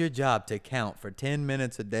that was your job to count for 10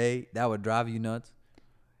 minutes a day, that would drive you nuts.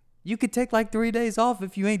 You could take like 3 days off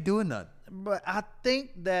if you ain't doing nothing. But I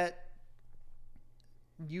think that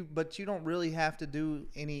but you don't really have to do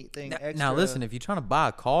anything extra. Now listen, if you're trying to buy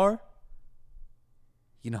a car,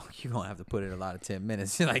 you're gonna have to put in a lot of 10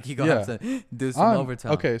 minutes. Like you're gonna have to do some I'm-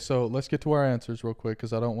 overtime. Okay, so let's get to our answers real quick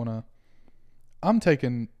because I don't want to. I'm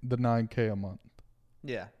taking the 9K a month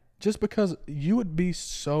Yeah. just because you would be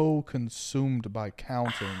so consumed by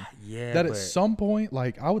counting Yeah. that but at some point,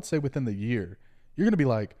 like I would say within the year, you're gonna be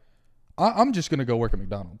like, I'm just gonna go work at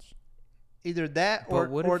McDonald's. Either that But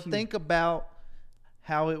what or if you- think about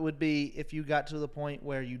how it would be if you got to the point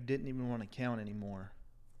where you didn't even want to count anymore.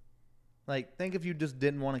 Like, think if you just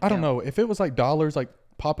didn't want to I count. don't know if it was like dollars like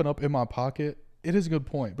popping up in my pocket. It is a good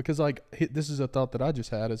point because like this is a thought that I just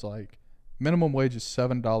had is like minimum wage is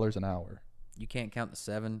 $7 an hour you can't count the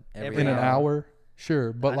 7 every Every in an hour. hour.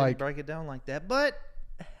 Sure, but I like didn't break it down like that. But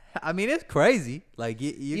I mean, it's crazy. Like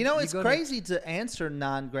it's crazy to answer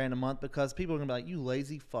 $9,000 a month because people are gonna be like, "You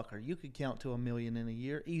lazy fucker! You could count to $1 million in a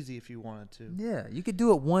year, easy if you wanted to." Yeah, you could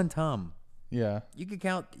do it one time. yeah, You could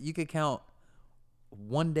count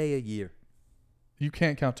one day a year. you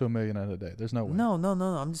can't count to $1 million in a day. There's no way. No.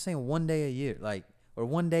 I'm just saying one day a year, like, or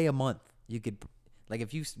one day a month. You could, like,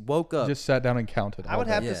 if you woke up. Just sat down and counted. I would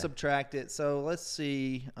all have day. to Yeah. subtract it. So let's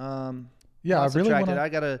see. Yeah, I not really subtract want it. to I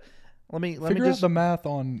gotta let me figure just. out the math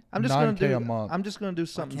on I'm just gonna 9K do. a month. I'm just gonna do Why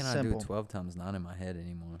something can't I simple. do 12 times 9 in my head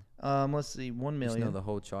anymore? Let's see. 1 Just know million. the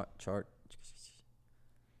whole chart.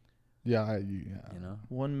 Yeah, yeah. You know.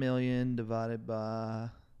 1 million divided by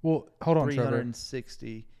Well, hold on, Trevor.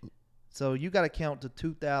 360. So you got to count to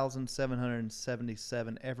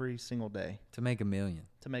 2,777 every single day To make $1 million.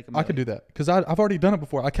 to make a I million. could do that because I've already done it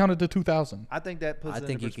before. I counted to 2,000. I think that puts I it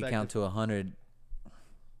think into you could perspective. count to 100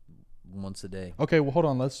 once a day. Okay, well, hold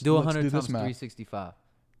on. Let's Do let's 100 do times this math. 365.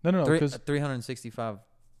 No, because 365.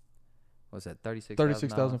 What's that?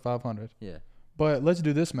 36,500. Yeah. But let's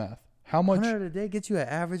do this math. How much? 100 a day gets you an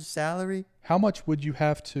average salary. How much would you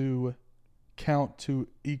have to count to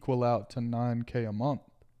equal out to 9K a month?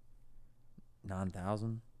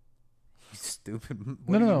 9,000. You stupid. No,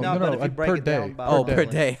 What do you- No, but if you like break per it down day. by Oh, per per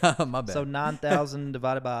day. day. My bad. So 9,000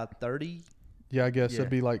 divided by 30. Yeah, I guess Yeah.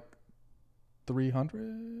 it'd be like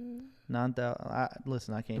 300 9,000.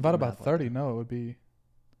 Listen, I can't. do divided by math like 30. that. No, it would be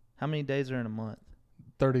How many days are in a month?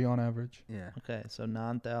 30 on average. yeah. Okay, so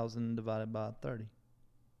 9,000 divided by 30.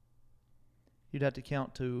 You'd have to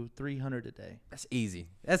count to 300 a day. That's easy.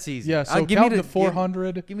 That's easy. Yeah, so give count me to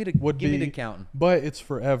 400, Give me the would give me the be- counting. but it's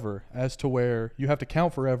forever as to where you have to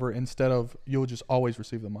count forever instead of you'll just always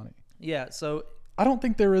receive the money. Yeah, so I don't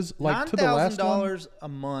think there is like to the last one. $9,000 a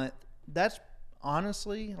month. That's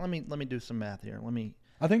honestly. Let me do some math here. Let me.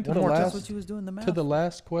 I think to One the more time. That's last what you was doing the math. to the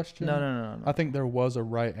last question. No. I think there was a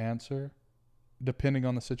right answer, depending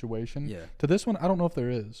on the situation. Yeah. To this one, I don't know if there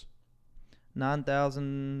is.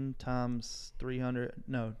 9,000 times 300.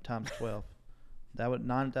 No, times 12. That would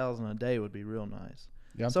 9,000 a day would be real nice.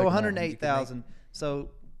 Yeah, I'm So taking that one. 108,000. So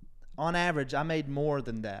on average, I made more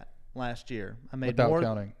than that last year. I made without more.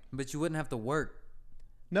 counting. But you wouldn't have to work.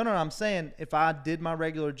 No. I'm saying if I did my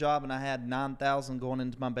regular job and I had 9,000 going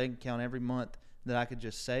into my bank account every month that I could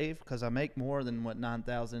just save because I make more than what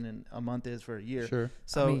 9,000 in a month is for a year. Sure.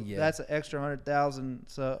 So mean, yeah. that's an extra 100,000.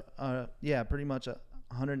 So yeah, pretty much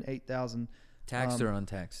 108,000. Taxed or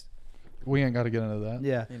untaxed. We ain't got to get into that.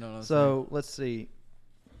 Yeah. You know what I'm So let's see.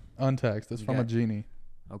 Untaxed. That's You from a got- genie.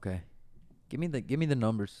 Okay. Give me the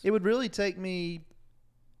numbers. It would really take me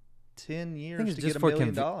 10 I years think it's to just get $1 for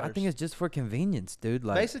million dollars. I think it's just for convenience, dude.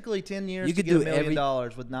 Like Basically 10 years you to could get $1 do million every-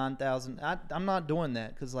 dollars with 9,000. I'm not doing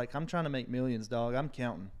that because like I'm trying to make millions, dog. I'm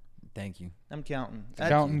counting. thank you. I'm counting.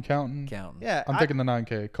 Counting. Counting. Yeah. I'm taking the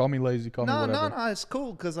 9K. Call me lazy. Call me No, whatever. no, it's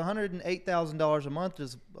cool because $108,000 a month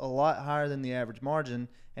is a lot higher than the average margin.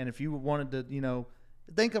 And if you wanted to,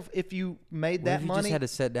 think of if you made What that if you money. just had to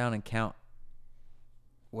sit down and count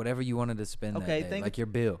whatever you wanted to spend Okay, that day, think like your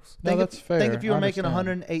bills. No, that's fair. Think if you I were making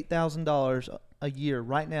understand. $108,000 a year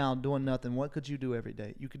right now doing nothing, what could you do every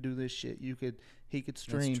day? You could do this shit. He could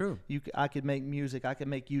stream. true. I could make music. I could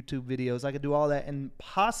make YouTube videos. I could do all that and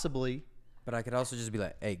possibly. But I could also just be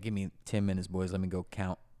like, hey, give me 10 minutes, boys. Let me go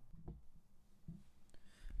count.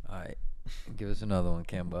 All right. Give us another one,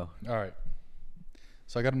 Cambo. All right.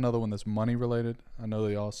 So I got another one that's money related. I know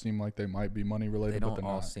they all seem like they might be money They related, but don't they're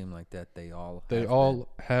all not. seem like that. They all They have all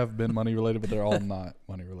have been money related, but they're all not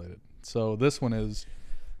money related. So this one is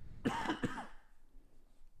been.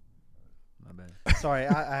 My bad. Sorry,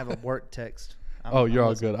 I have a work text. oh, you're all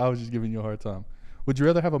listening. good. I was just giving you a hard time. Would you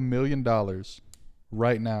rather have $1 million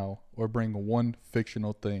right now or bring one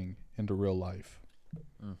fictional thing into real life?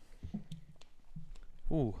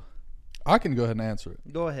 Ooh, I can go ahead and answer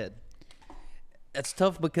it. go ahead. That's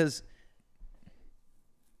tough because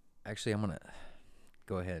actually, I'm going to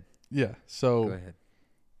go ahead. Yeah. So Go ahead.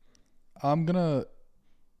 I'm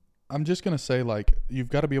I'm just gonna say, like, you've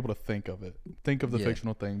got to be able to think of it. Think of the Yeah.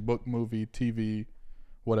 fictional thing, book, movie, TV,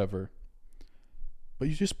 whatever. But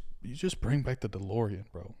you just bring back the DeLorean,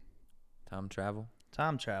 bro. Time travel.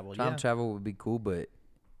 Time travel. Time yeah. travel would be cool, but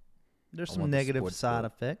There's I some want the negative sports side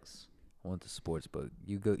book. effects. I want the sports book.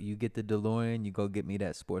 You get the DeLorean. You go get me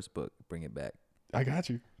that sports book. Bring it back. I got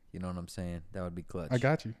you. You know what I'm saying? That would be clutch. I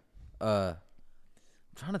got you. I'm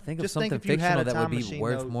trying to think Just of think something if you had fictional a that would time be machine,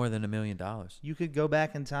 worth though- more than $1 million. You could go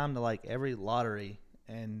back in time to like every lottery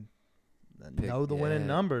and Pick- know the winning yeah.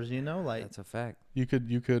 numbers. You know, like That's a fact. You could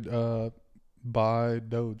buy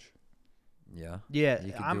Doge. Yeah. yeah.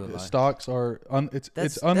 You could I'm, do it. Like- Stocks are it's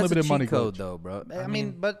That's unlimited that's a money cheat code glitch. though, bro. I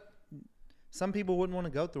mean, but some people wouldn't want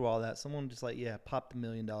to go through all that. Someone just like, yeah, pop the $1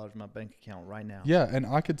 million in my bank account right now. Yeah, and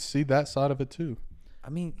I could see that side of it too. I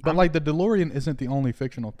mean, But like the DeLorean isn't the only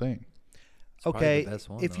fictional thing. it's probably Okay, the best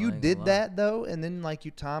one, if though, I you ain't gonna did lie. that though, and then like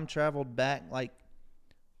you time traveled back, like,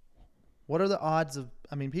 what are the odds of?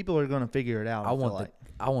 I mean, people are going to figure it out. I feel want like.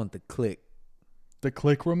 I want the click. The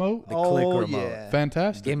click remote, The click Oh, remote. yeah.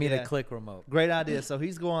 fantastic. Give me Yeah. the click remote. Great idea. So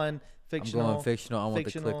he's going fictional. I'm going fictional. I want the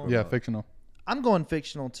click fictional. remote. Yeah, fictional. I'm going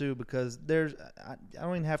fictional too because I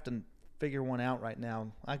don't even have to figure one out right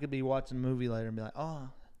now. I could be watching a movie later and be like, oh,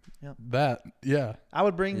 That yeah. I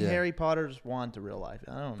would bring Yeah. Harry Potter's wand to real life.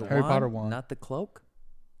 I don't The know. Harry Potter wand. not the cloak.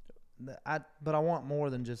 But I want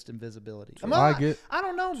more than just invisibility. True. I get I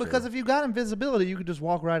don't know because True. if you got invisibility, you could just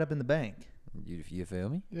walk right up in the bank. You feel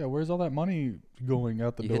me? yeah. Where's all that money going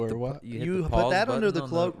out the You door? hit the, or what? you hit You the put pause that under button the on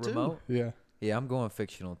cloak, too. remote. Yeah, Yeah, I'm going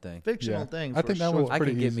fictional thing. Fictional Yeah. thing. I For think that sure. one's I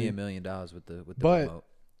pretty can get me easy. $1 million with the But-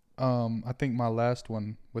 remote. I think my last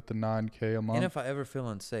one with the 9K a month. And if I ever feel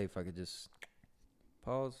unsafe, I could just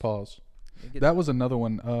pause. Pause. and get- That was another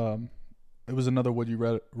one. It was another would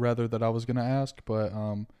you rather that I was gonna ask, but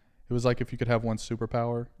it was like if you could have one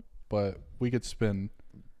superpower, but we could spend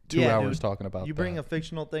 2 Yeah, hours dude. talking about You bring that. a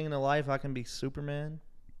fictional thing into life. I can be Superman.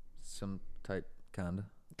 some type, kinda.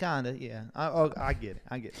 Kinda, yeah. I get it.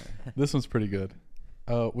 I get it. This one's pretty good.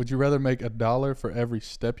 Would you rather make $1 for every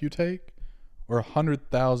step you take, or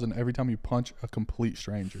 100,000 every time you punch a complete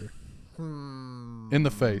stranger in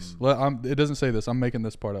the face? It doesn't say this. I'm making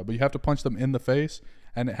this part up, but you have to punch them in the face,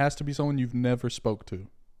 and it has to be someone you've never spoke to.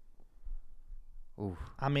 Ooh.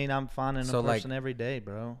 I mean, I'm finding So, a like- person every day,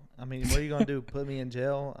 bro. I mean, what are you gonna do? Put me in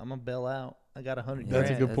jail? I'm gonna bail out. I got 100 That's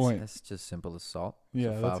a grand. good point. That's just simple assault.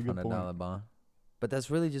 Yeah, that's a good $500 point. bond. But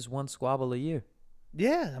that's really just one squabble a year.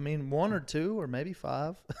 Yeah, I mean, 1 or 2 or maybe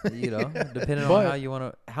 5. You know, depending on But- how you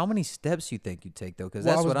want to. How many steps you think you take though? Because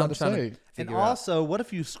Well, I that's was what I'm about to trying say. to And figure out. also, what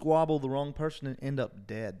if you squabble the wrong person and end up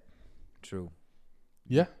dead? True.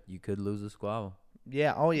 Yeah, You could lose a squabble.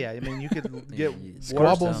 Yeah. Oh, yeah. I mean, you could get you- worse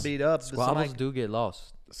Squabbles- and beat up. Squabbles Somebody- do get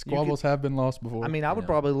lost. squabbles have been lost before. I mean, I would Yeah.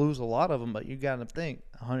 probably lose a lot of them, but you got to think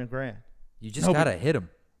 100 grand. You just No, but- gotta hit them.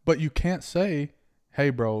 but you can't say, "Hey,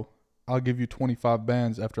 bro, I'll give you 25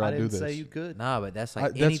 bands after I, I do didn't this." say you could. Nah, but that's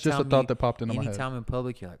like That's just a anytime thought that popped into my head. anytime in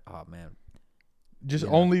public, you're like, oh man, Just you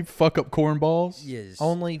know. only fuck up cornballs. yes.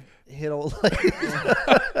 Only hit old ladies.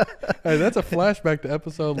 Hey, that's a flashback to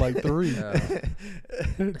episode like 3.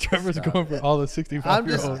 Trevor's Stop going for all the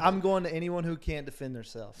 65-year-olds. I'm going to anyone who can't defend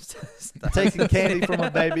themselves. Taking candy from a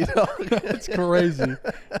baby dog. That's crazy.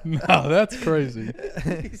 No, that's crazy.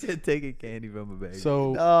 he said taking candy from a baby.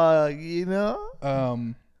 So, You know?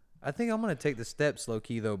 I think I'm gonna take the steps low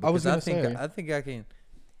key though I was because gonna say. I think I can.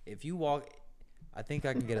 If you walk, I think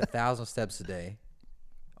I can get 1,000 steps a day,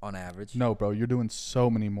 on average. no, bro, you're doing so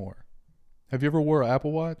many more. Have you ever wore an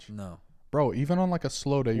Apple Watch? No. Bro, even on like a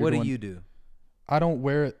slow day, you're What doing, do you do? I don't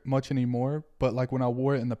wear it much anymore, but like when I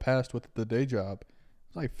wore it in the past with the day job,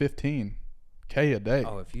 it's like 15K a day.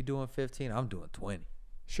 Oh, if you're doing 15, I'm doing 20.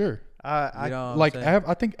 Sure. You I know what I'm Like saying?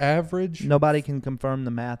 I think average. nobody can confirm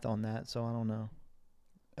the math on that, so I don't know.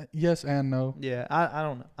 Yes and no. Yeah, I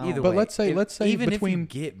don't know. I don't Either know. But way, let's say even between-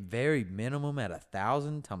 if you get very minimum at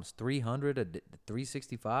 1,000 times 300 at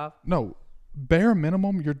 365. No, bare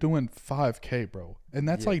minimum, you're doing 5K, bro, and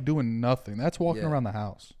that's Yeah. like doing nothing. That's walking Yeah. around the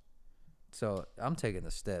house. So I'm taking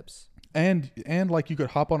the steps. And like you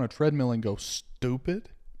could hop on a treadmill and go stupid.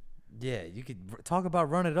 Yeah, you could talk about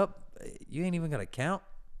run it up. You ain't even gonna count.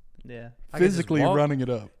 Yeah. I could just Physically walk. running it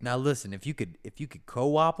up. Now listen, if you could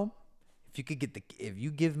co-op them, if you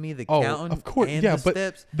give me the Oh, counting of course, and yeah. the But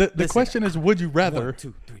steps, the listen, question is, would you rather? 1,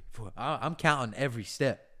 2, 3, 4. I'm counting every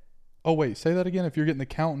step. Oh wait, say that again. If you're getting the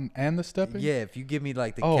counting and the stepping. Yeah, if you give me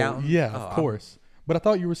like the Oh counting. yeah, oh, of I'm- course. But I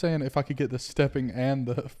thought you were saying if I could get the stepping and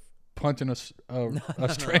the punching a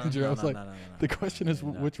stranger. I was like, the question is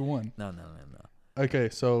which one? No. Okay,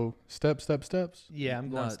 so steps. Yeah, I'm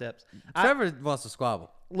going No, steps. Trevor wants to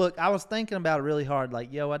squabble. look, I was thinking about it really hard.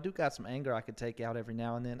 Like, yo, I do got some anger I could take out every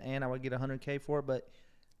now and then, and I would get $100K for it. But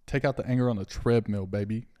Take out the anger on the treadmill,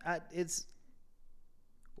 baby. it's.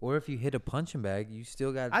 Or if you hit a punching bag, you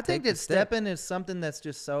still got. I think that stepping is something that's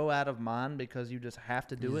just so out of mind because you just have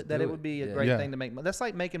to do You it just that do it it. would be a Yeah. great Yeah. thing to make money. That's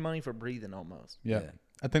like making money for breathing almost. Yeah. Yeah.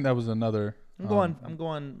 I think that was another. I'm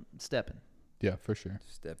going stepping. Yeah, for sure.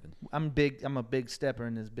 Stepping. I'm a big stepper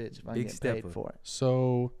in this bitch if I Big get stepper. paid for it.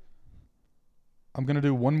 So I'm gonna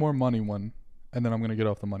do one more money one, and then I'm gonna get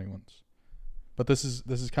off the money ones. But this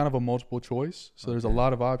is kind of a multiple choice, so there's a Okay.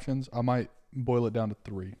 lot of options. I might boil it down to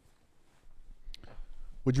 3.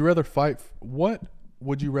 Would you rather fight? What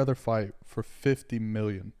would you rather fight for 50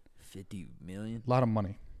 million? 50 million. A lot of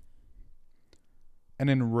money. An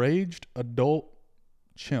enraged adult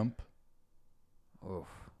chimp, Oof.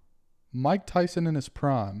 Mike Tyson in his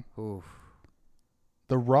prime, Oof.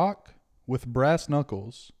 The Rock with brass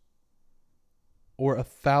knuckles, or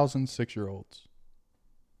 1,000 6-year-olds.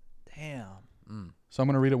 Damn. Mm. So I'm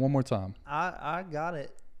gonna read it one more time. I got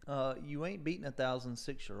it. You ain't beating 1,000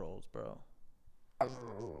 6-year-olds, bro.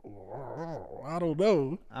 I don't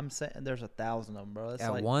know. I'm saying there's 1,000 of them, bro. That's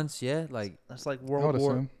At like once, yeah. Like that's like I would World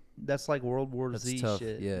War. assume, That's like World War That's Z tough,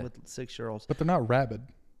 shit yeah. with 6-year-olds. but they're not rabid.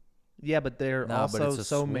 Yeah, but there are Nah, but also it's a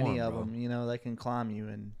so many swarm, of bro. them. You know, they can climb you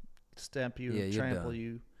and stamp you, Yeah, and you're trample done.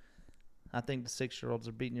 you. I think the 6-year-olds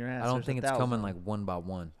are beating your ass. I don't There's think it's 1,000 coming of like them. one by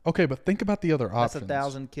one. Okay, but think about the other That's options.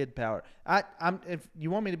 1,000 kid power. I'm. If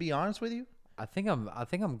you want me to be honest with you, I think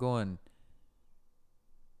I'm going.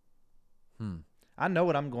 I know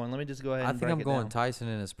what I'm going. Let me just go ahead. I and think break I'm it going down. Tyson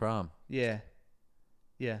in his prime. Yeah.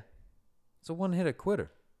 Yeah. It's a one hitter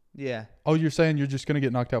quitter. Yeah. Oh, you're saying you're just gonna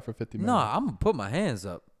get knocked out for 50 No, million? I'm gonna put my hands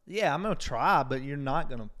up. Yeah, I'm gonna try, but you're not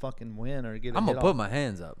gonna fucking win or get. I'm hit gonna put on. my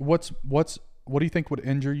hands up. What do you think would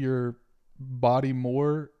injure your body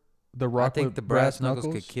more? The Rock I think with the brass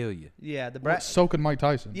knuckles could kill you. Yeah, the Well, so could Mike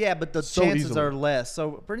Tyson. Yeah, but the So chances easily. are less.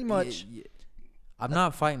 So pretty much. Yeah. I'm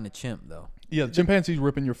not fighting the chimp though. Yeah, the chimpanzee's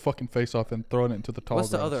ripping your fucking face off and throwing it into the tall What's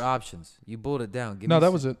the grass. other options? You boiled it down. Give No, me that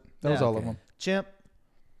some- was it. That was Yeah. all of Okay. them. Chimp,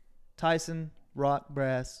 Tyson, Rock,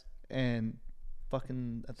 Brass, and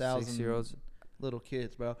fucking 1,000 6-year-olds. little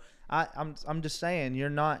kids, bro. I'm just saying you're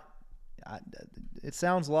not. It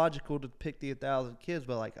sounds logical to pick the 1,000 kids,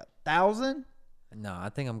 but like 1,000. No, I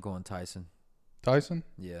think I'm going Tyson. Tyson?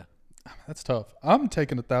 Yeah. That's tough. I'm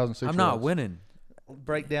taking 1,000 6-year-olds. I'm not winning.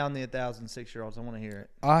 Break down the 1,000 6-year-olds. I want to hear it.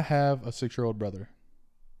 I have a 6-year-old brother.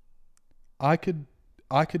 I could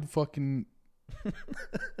fucking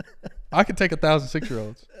I could take 1,000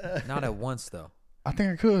 6-year-olds. Not at once though. I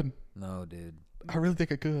think I could. No, dude. I really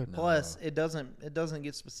think I could. No. Plus, it doesn't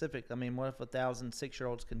get specific. I mean, what if 1,000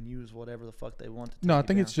 6-year-olds can use whatever the fuck they want to? No, I take you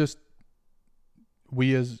think it's down? just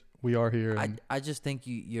we are here. And I just think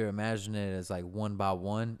you're imagining it as like one by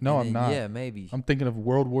one. No, and I'm then, not. Yeah, maybe. I'm thinking of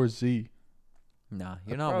World War Z. Nah,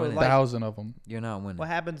 you're not Bro, winning. like- 1,000 of them. You're not winning. What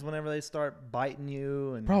happens whenever they start biting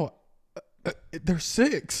you and Bro, they're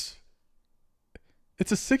 6.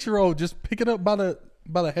 It's a 6-year-old. Just pick it up by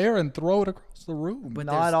the hair and throw it across the room. But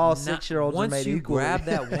Not there's all 6-year-olds are once made you equally. grab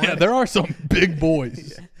that one, Yeah, there are some big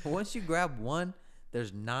boys. once you grab one,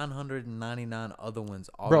 there's 999 other ones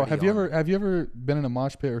already. Bro, have you on ever been in a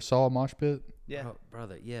mosh pit or saw a mosh pit? yeah.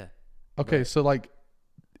 brother, yeah. Okay, Right. so like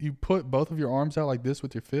you put both of your arms out like this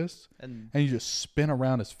with your fists And and you just spin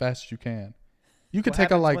around as fast as you can. You could what take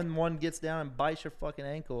a happens like when one gets down and bites your fucking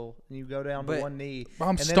ankle and you go down But- to one knee. I'm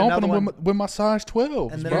and then stomping another them one- with my size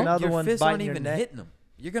 12, and then bro. another Your one fists aren't biting your even neck. hitting them.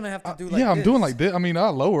 You're gonna have to do like yeah, I'm this. doing like this. I mean, I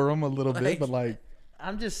lower them a little bit, Like- but like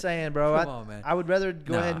I'm just saying, bro. Come on, man. I would rather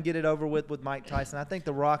go ahead Nah. and get it over with Mike Tyson. I think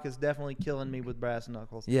The Rock is definitely killing me with brass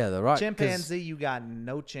knuckles. Yeah, the rock. 'cause Chimpanzee, you got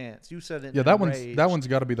no chance. You said it. yeah, that one's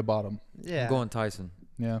got to be the bottom. Yeah, I'm going Tyson.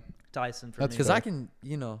 Yeah, Tyson for That's me. Because fair. I can,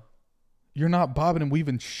 you're not bobbing and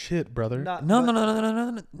weaving shit, brother. Not- No, but no, no, no, no,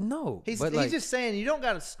 no, no, no. He's But like, just saying you don't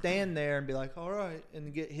got to stand there and be like, all right,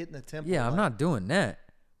 and get hit in the temple. yeah, I'm like- not doing that.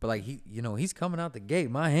 But like he's coming out the gate.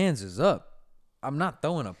 My hands is up. I'm not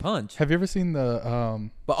throwing a punch. Have you ever seen the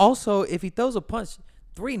But also, if he throws a punch,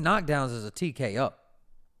 3 knockdowns is a TKO.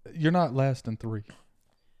 you're not less than 3.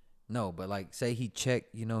 No, but like, say he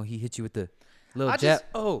checked, he hit you with the little I jab. just-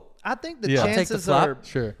 Oh, I think the Yeah. I'll take the chances flop. are.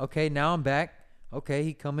 Sure, okay, now I'm back. Okay,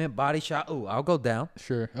 he come in, body shot. Oh, I'll go down.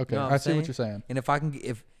 sure. Okay, know what I I'm see what saying? you're saying. And if I can,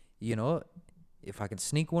 if I can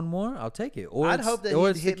sneak one more, I'll take it. Or I'd it's, hope that or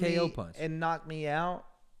he'd it's hit the KO me punch. and knock me out,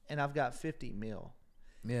 and I've got 50 mil.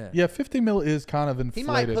 Yeah. Yeah, 50 mil is kind of He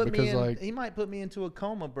might inflated put me because in. like He might put me into a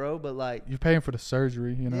coma, bro. But like, you're paying for the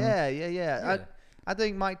surgery, you know. yeah. Yeah. I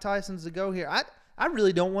think Mike Tyson's the go here. I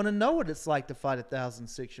really don't want to know what it's like to fight 1,000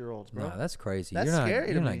 6-year-olds, bro. Nah, that's crazy. You're not Taking getting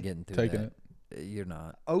through it. that. Not getting through Taking that. it. You're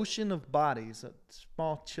not. Ocean of bodies,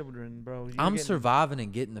 small children, bro. I'm surviving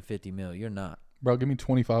and getting the 50 mil. You're not. Bro, give me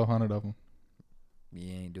 2,500 of them.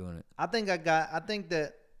 You ain't doing it. I think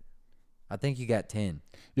that I think you got 10.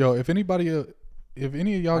 Yo, if any of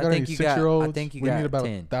y'all I got any think you got- 6-year-olds, I think you we got need about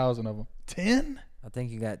 10. 1,000 of them. 10? I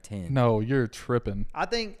think you got 10. No, you're tripping. I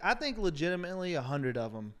think legitimately 100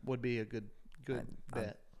 of them would be a good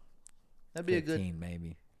bet. That'd be 15 a good.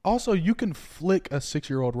 maybe. Also, you can flick a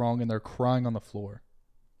 6-year-old wrong and they're crying on the floor.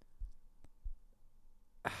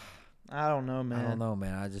 I don't know, man. I don't know,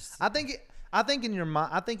 man. I think in your mind,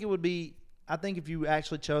 I think it would be. I think if you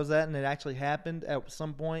actually chose that and it actually happened at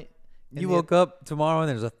some point. You woke up tomorrow and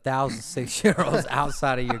there's 1,000 6-year-olds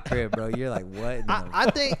outside of your crib, bro. You're like, what? in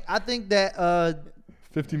the- I think that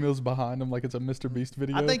 50 mils behind them like it's a Mr. Beast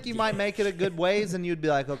video. I think you might make it a good ways, and you'd be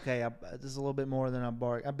like, okay, this is a little bit more than I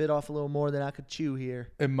bark. I bit off a little more than I could chew here.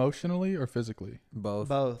 Emotionally or physically? Both.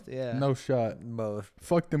 Both, yeah. No shot. Both.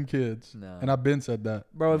 Fuck them kids. No. And I've been said that.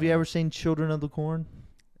 Bro, have you ever seen Children of the Corn?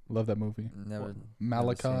 Love that movie. Never.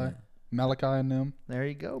 Malachi. Never seen it. Malachi and them. There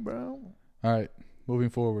you go, bro. All right, moving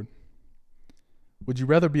forward. Would you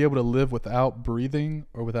rather be able to live without breathing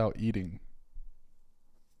or without eating?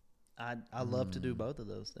 I love to do both of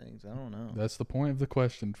those things. I don't know. That's the point of the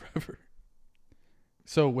question, Trevor.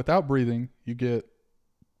 So without breathing, you get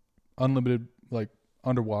unlimited, like,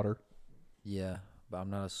 underwater. Yeah, but I'm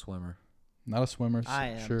not a swimmer. Not a swimmer. I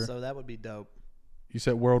am, Sure. so that would be dope. You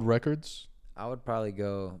set world records. I would probably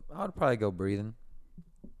go breathing.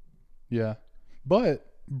 Yeah. But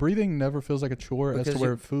breathing never feels like a chore as to Because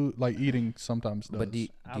where food, like eating, sometimes does. But do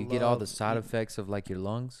I you get all the love side eating. effects of like your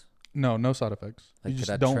lungs? No side effects. Like, You could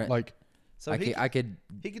just I don't, tra- like, So I could.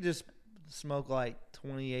 he could just smoke like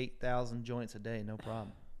 28,000 joints a day, no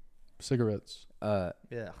problem. cigarettes.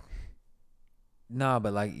 Yeah. Nah,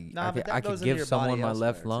 but like Nah, I but could, that I goes could into give your someone body my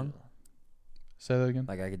left elsewhere, lung. too. Say that again.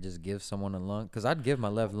 Like I could just give someone a lung, cause I'd give my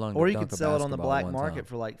left lung. Or to you dunk could a sell it on the basketball black one market time.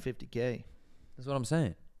 for like 50K. That's what I'm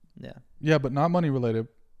saying. Yeah. Yeah, but not money related.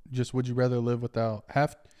 Just would you rather live without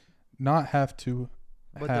not have to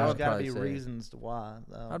But have there's got to probably be say- reasons to why.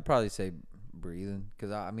 Though. I'd probably say breathing,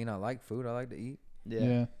 cause I mean I like food. I like to eat.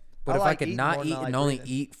 yeah. But I if like I could eating not more eat than I and like only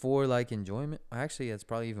breathing. eat for like enjoyment, actually, it's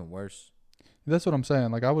probably even worse. That's what I'm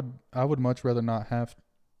saying. Like I would much rather not have.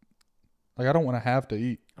 Like I don't want to have to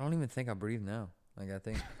eat. I don't even think I breathe now. Like I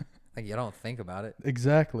think, like you don't think about it.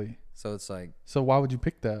 Exactly. So it's like, So why would you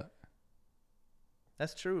pick that?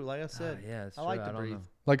 That's true. Like I said, yeah, it's I true. like to don't breathe. know.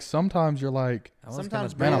 Like sometimes you're like, I was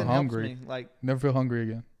Sometimes gonna- Man, I'm breathing helps hungry. me. Like, never feel hungry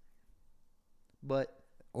again. but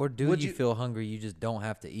Or do Would you you- feel hungry? You just don't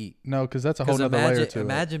have to eat. No, because that's a whole Because nother layer imagine, to it.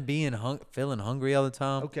 imagine being feeling hungry all the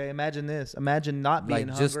time. okay, imagine this. Imagine not being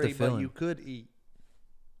Like, just the hungry, but feeling. you could eat.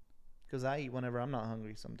 Because I eat whenever I'm not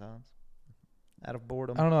hungry sometimes, out of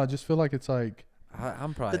boredom. I don't know. I just feel like it's like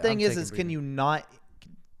I'm probably. The thing I'm is taking can breathing. you not?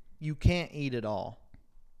 You can't eat it all.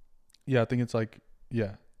 yeah. I think it's like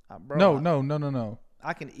yeah. Bro, No.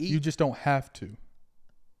 I can eat. You just don't have to.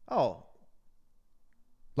 oh,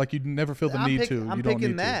 Like you never feel the I'm need pick- to. I'm you don't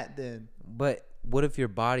picking need that then. But what if your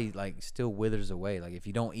body like still withers away? Like if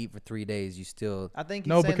you don't eat for 3 days, you still. I think he's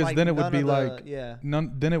No, saying, because like, then it would none be of the- like- yeah. to.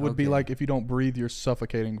 None. Then it would be Okay. like if you don't breathe, you're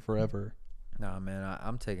suffocating forever. Nah, man,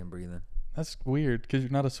 I'm taking breathing. That's weird because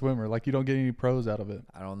you're not a swimmer. Like you don't get any pros out of it.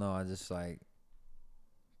 I don't know. I just like.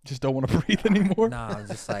 Just don't want to breathe anymore. Nah, I'm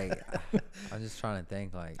just like. I'm just trying to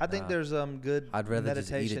think. Like. I think nah. there's good. I'd rather just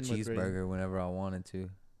eat a meditation with breathing. cheeseburger whenever I wanted to.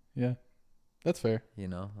 Yeah, that's fair. You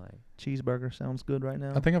know, like. Cheeseburger sounds good right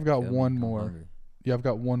now. I think I've got feel me? one I'm more. hungry. Yeah, I've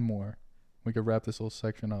got one more. We could wrap this little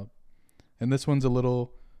section up. And this one's a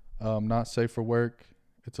little not safe for work.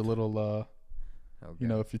 It's a little Okay. you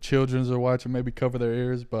know, if your childrens are watching, maybe cover their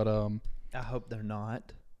ears. But I hope they're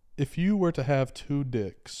not. if you were to have two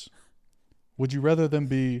dicks, would you rather them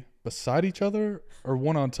be beside each other or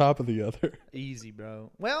one on top of the other? Easy,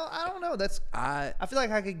 bro. Well, I don't know. I I feel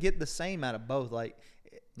like I could get the same out of both. Like,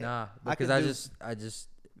 nah I because could I just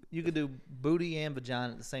you could do booty and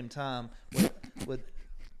vagina at the same time with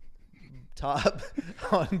top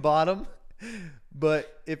on bottom.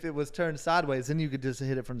 But if it was turned sideways, then you could just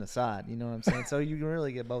hit it from the side. You know what I'm saying? So you can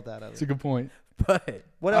really get both out of It's a it. good point. but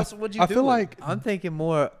What else would you I do? feel with like I'm thinking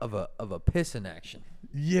more of a pissing action.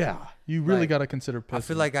 yeah, you really Like, got to consider pissing. I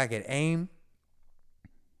feel like I could aim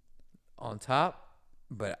on top,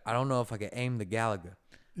 but I don't know if I could aim the Gallagher.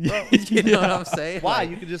 yeah, You know what I'm saying? Why? Like,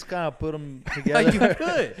 You could just kind of put them you together.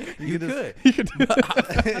 could. You could could. you could do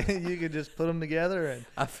that. You could just put them together and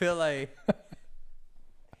I feel like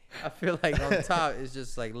on top it's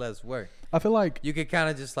just like less work. I feel like You could kind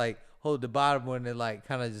of just like hold the bottom one and like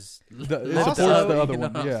kind of just it lift supports up, the you other know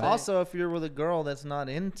one. what I'm Yeah. saying? also if you're with a girl that's not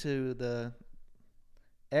into the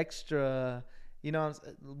extra. You know,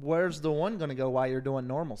 where's the one gonna go while you're doing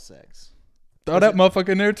normal sex? Throw that motherfucker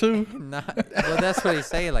in there too. Well, that's what he's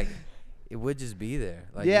saying. Like, it would just be there.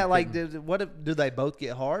 Like, Yeah, you like couldn't- what if do they both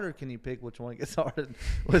get hard, or can you pick which one gets hard and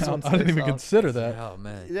which one I didn't stays even off? consider that. Oh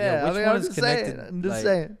man. Yeah, I which mean, one I'm is just connected? saying. I'm just like,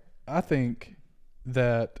 saying. I think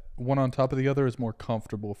that one on top of the other is more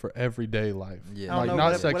comfortable for everyday life. Yeah. I don't Like know, not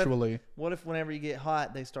what if- sexually. What if whenever you get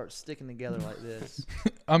hot, they start sticking together like this?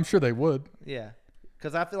 I'm sure they would. Yeah,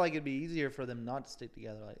 because I feel like it'd be easier for them not to stick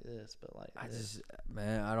together like this, but like I this. just,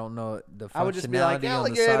 man, I don't know the I would just be like, functionality on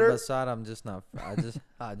the side "Alligator." by side. I'm just not.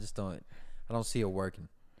 I just don't. I don't see it working.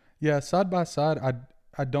 Yeah, side by side,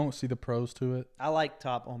 I don't see the pros to it. I like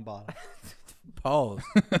top on bottom. Pause.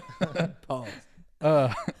 Pause.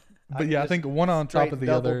 But can yeah, I just think one on top Straight of the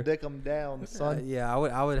double other, dick them down, son. Yeah,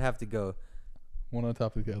 I would have to go one on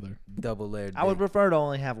top of the other. double layered. I would dick. prefer to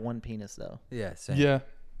only have one penis though. Yeah. Same. Yeah,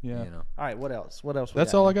 yeah. You know. All right, what else? What else? we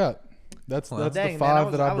That's got all I here? got. That's Well, that's Dang, the man,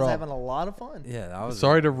 five that I was brought. having a lot of fun. Yeah. That was.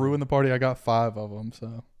 Sorry to ruin the party. I got 5 of them.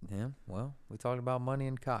 So Yeah. Well, we talked about money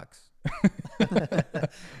and cocks.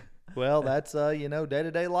 Well, that's day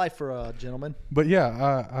to day life for a gentleman. but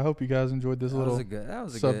yeah, I hope you guys enjoyed this That little was a good. That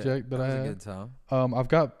was a subject good, that I was a had. good time. I've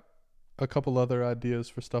got a couple other ideas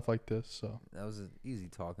for stuff like this. So That was easy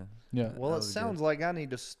talking. yeah, Well, That it was good. sounds like I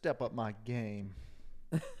need to step up my game.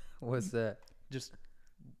 What's that? Just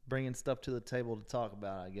bringing stuff to the table to talk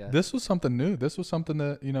about, I guess. this was something new. This was something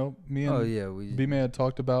that me and Oh yeah, we. B-Man had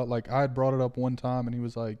talked about. Like I had brought it up one time, and he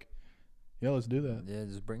was like, "Yeah, let's do that." Yeah,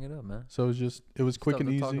 just bring it up, man. So it was quick Stuff and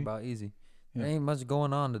to talk easy. about easy. Yeah. There ain't much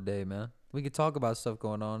going on today, man. We could talk about stuff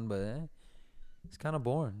going on, but it's kind of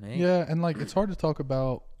boring. Ain't? Yeah, and like it's hard to talk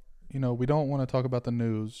about. We don't want to talk about the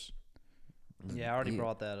news. Yeah, I already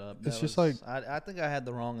brought that up. It's That just was- I think I had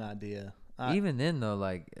the wrong idea. Even then though,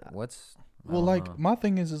 like, what's I Well, don't like know. my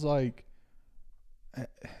thing is like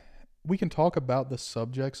we can talk about the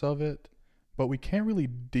subjects of it, but we can't really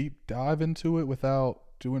deep dive into it without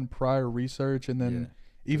doing prior research. And then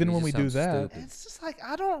even we when we just do sound that, stupid. It's just like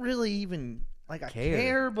I don't really even like I Care.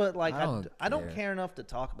 care, but like I I don't don't care enough to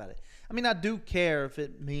talk about it. I mean, I do care if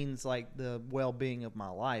it means like the well-being of my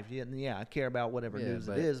life. Yeah, I care about whatever Yeah, news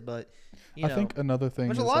it but- is, but I think another thing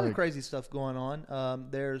there's is a lot like, of crazy stuff going on.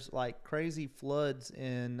 There's like crazy floods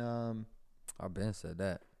in I've been said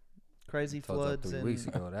that. crazy Told y'all floods 3 in weeks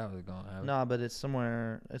ago that was gonna happen. No, but it's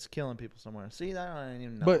somewhere. It's killing people somewhere. See, I don't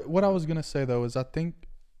even know. But what I was gonna say though is I think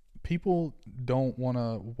people don't want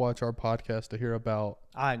to watch our podcast to hear about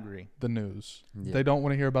I agree. the news. Yeah. They don't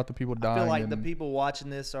want to hear about the people dying. I feel like the and- people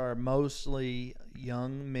watching this are mostly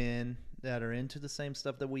young men that are into the same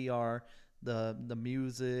stuff that we are. The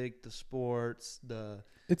music, the sports, the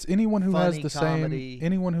It's anyone who has funny the comedy. same.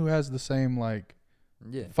 Anyone who has the same like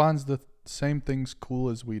Yeah. finds the same things cool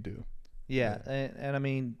as we do. yeah, and I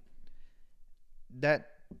mean that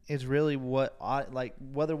is really what I like.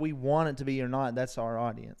 Whether we want it to be or not, that's our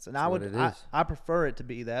audience, and That's what it is. I prefer it to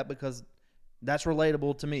be that because that's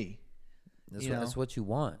relatable to me. That's you what, know. that's what you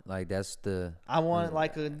want. Like that's the. I want Yeah,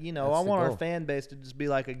 like a I that's want the our goal. fan base to just be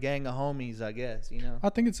like a gang of homies, I guess. I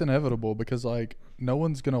think it's inevitable because like no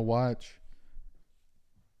one's gonna watch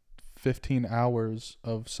 15 hours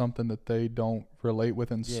of something that they don't relate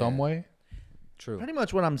with in some Yeah. way. True. Pretty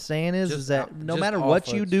much what I'm saying is Just that out- no just matter off what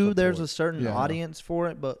of you do, there's a support. certain Yeah. audience for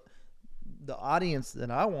it. But the audience that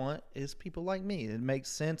I want is people like me. It makes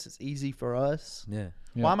sense. It's easy for us. Yeah.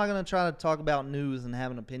 Yeah. Why am I going to try to talk about news and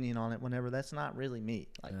have an opinion on it whenever that's not really me?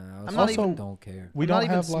 Like, I I'm not Also- even don't care. We I'm don't not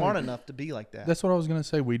even have smart like, enough to be like that. That's what I was gonna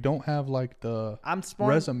say. We don't have like the I'm smart.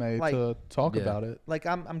 resume like, to talk Yeah. about it. Like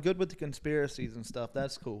I'm good with the conspiracies and stuff.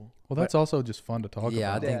 That's cool. Well, that's also just fun to talk Yeah,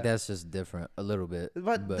 I about. think Yeah. that's just different a little bit.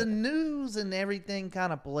 But the news and everything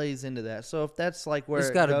kind of plays into that. So if that's like where it's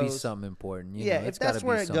it got to be goes- something important. You yeah, know, if it's gotta that's be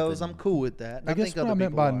where it goes, I'm something- cool with that. And I guess think what other I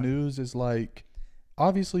meant people by are. news is like,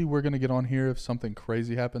 obviously we're gonna get on here if something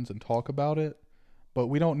crazy happens and talk about it, but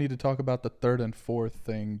we don't need to talk about the third and fourth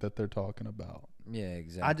thing that they're talking about. Yeah,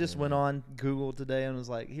 exactly. I just went man. on Google today and was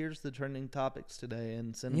like, "Here's the trending topics today,"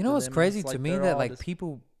 and sent. You them know to what's them, and crazy it's to like me they're that all like just-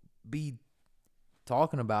 people be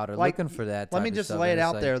talking about or Like, looking for that. Let type me of just stuff, lay it and it's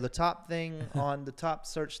out like- there. The top thing on the top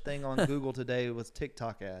search thing on Google today was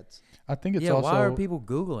TikTok ads. I think it's Yeah, also. why are people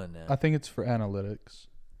googling that? I think it's for analytics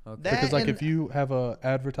Okay. That- because like and- if you have a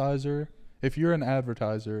advertiser, if you're an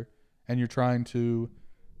advertiser and you're trying to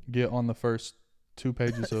get on the first 2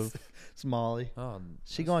 pages of It's Molly. Oh,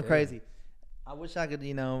 She that's going scary. crazy. I wish I could,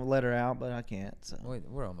 let her out, but I can't. So Wait,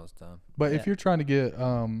 we're almost done. But Yeah. if you're trying to get,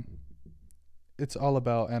 it's all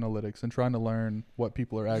about analytics and trying to learn what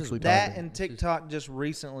people are Just actually that talking. and It's just- TikTok just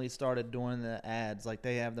recently started doing the ads. Like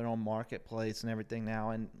they have their own marketplace and everything now,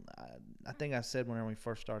 and I think I said whenever we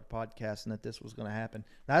first started podcasting that this was going to happen.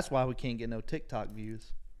 That's why we can't get no TikTok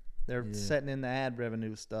views. They're setting in the ad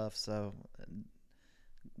revenue stuff, so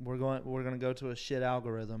we're going to go to a shit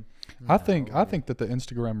algorithm. I think that the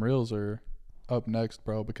Instagram Reels are up next,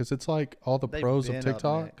 bro, because it's like all the They've pros of been up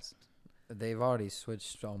TikTok. next. They've already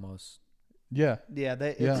switched almost. Yeah, Yeah,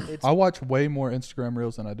 I watch way more Instagram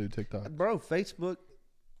Reels than I do TikTok. bro, Facebook.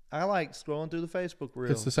 I like scrolling through the Facebook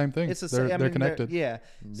Reels. It's the same thing. It's the they're same. I mean, connected. Yeah.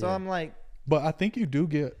 So Yeah. I'm like, But I think you do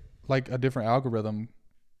get like a different algorithm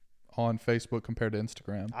on Facebook compared to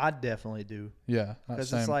Instagram. I definitely do. Yeah, Because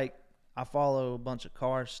same. it's like I follow a bunch of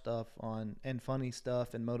car stuff and funny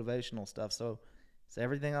stuff and motivational stuff. So it's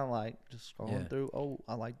everything I like. Just scrolling Yeah. through. Oh,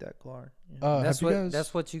 I like that car. Yeah. That's have what you guys,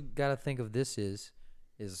 that's what you got to think of. This is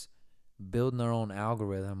building their own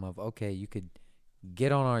algorithm of, okay, you could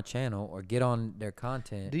get on our channel or get on their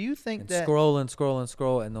content Do you think and that? scroll and scroll and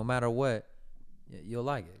scroll, and no matter what, you'll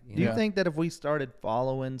like it. Do you Yeah. think that if we started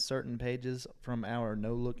following certain pages from our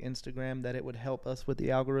No Look Instagram, that it would help us with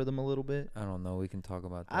the algorithm a little bit? I don't know. We can talk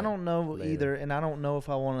about that. I don't know later. either, and I don't know if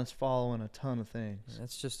I want us following a ton of things.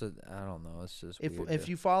 It's just I don't know. It's just If weird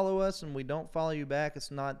you follow us and we don't follow you back,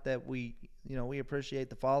 it's not that we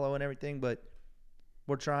appreciate the follow and everything, but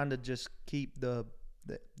we're trying to just keep the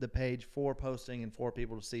page for posting and for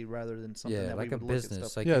people to see rather than something yeah, that like we a would look at business.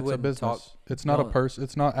 stuff. Like yeah, you it's a wouldn't business. talk. It's not no.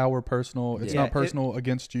 It's not our personal. It's Yeah, not personal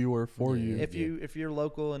against you or for Yeah. you. If you're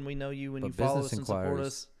local and we know you and But you follow business us and support inquiries.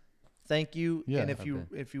 us, thank you. Yeah. And if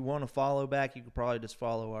you want to follow back, you could probably just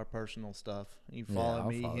follow our personal stuff. You Yeah, follow I'll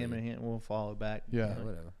me, follow him, you. and him. We'll follow back. Yeah.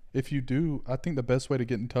 Whatever. If you do, I think the best way to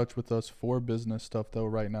get in touch with us for business stuff though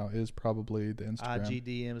right now is probably the Instagram.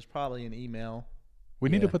 IGDM is probably an email. We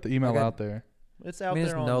need to Yeah. put the email I got- out there. It's I out mean,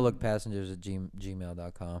 it's there on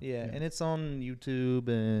nolookpassengers@gmail.com. Yeah, Yeah. and it's on YouTube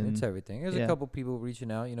and It's everything. There's yeah. a couple people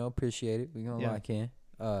reaching out. Appreciate it. We gonna Yeah. like in.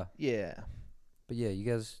 yeah, But yeah, you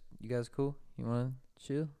guys cool? You wanna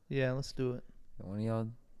chill? yeah. Let's do it. One of y'all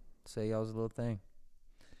say y'all's little thing.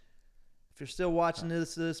 If you're still watching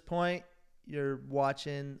this to this point, you're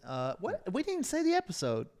watching. What we didn't even say the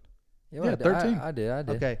episode. Yeah, I did. 13. I did.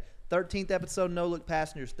 Okay. 13th episode, No Look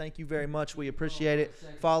Passengers. Thank you very much. We appreciate it.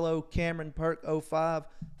 Follow Cameron Perk 05.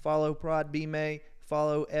 Follow Prod B May.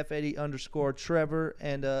 Follow F80_Trevor.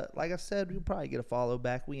 And like I said, we'll probably get a follow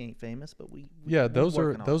back. We ain't famous, but we Yeah, we're those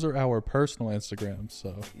working on it. are our personal Instagrams.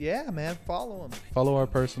 So Yeah, man. Follow them. follow our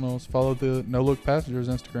personals. Follow the No Look Passengers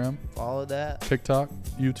Instagram, Follow that. TikTok,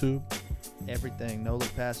 YouTube, Everything. No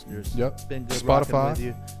Look Passengers. Yep. It's been good Spotify. rocking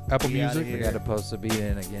with you. Apple We outta Music. here. We got to post the beat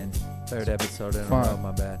in again. Third episode in a Fine. row.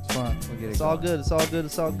 My bad. It's fine. We'll get it It's all going. good. It's all good.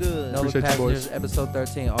 It's all good. No Look Appreciate you, boys. Passengers, episode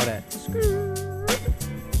 13. All that.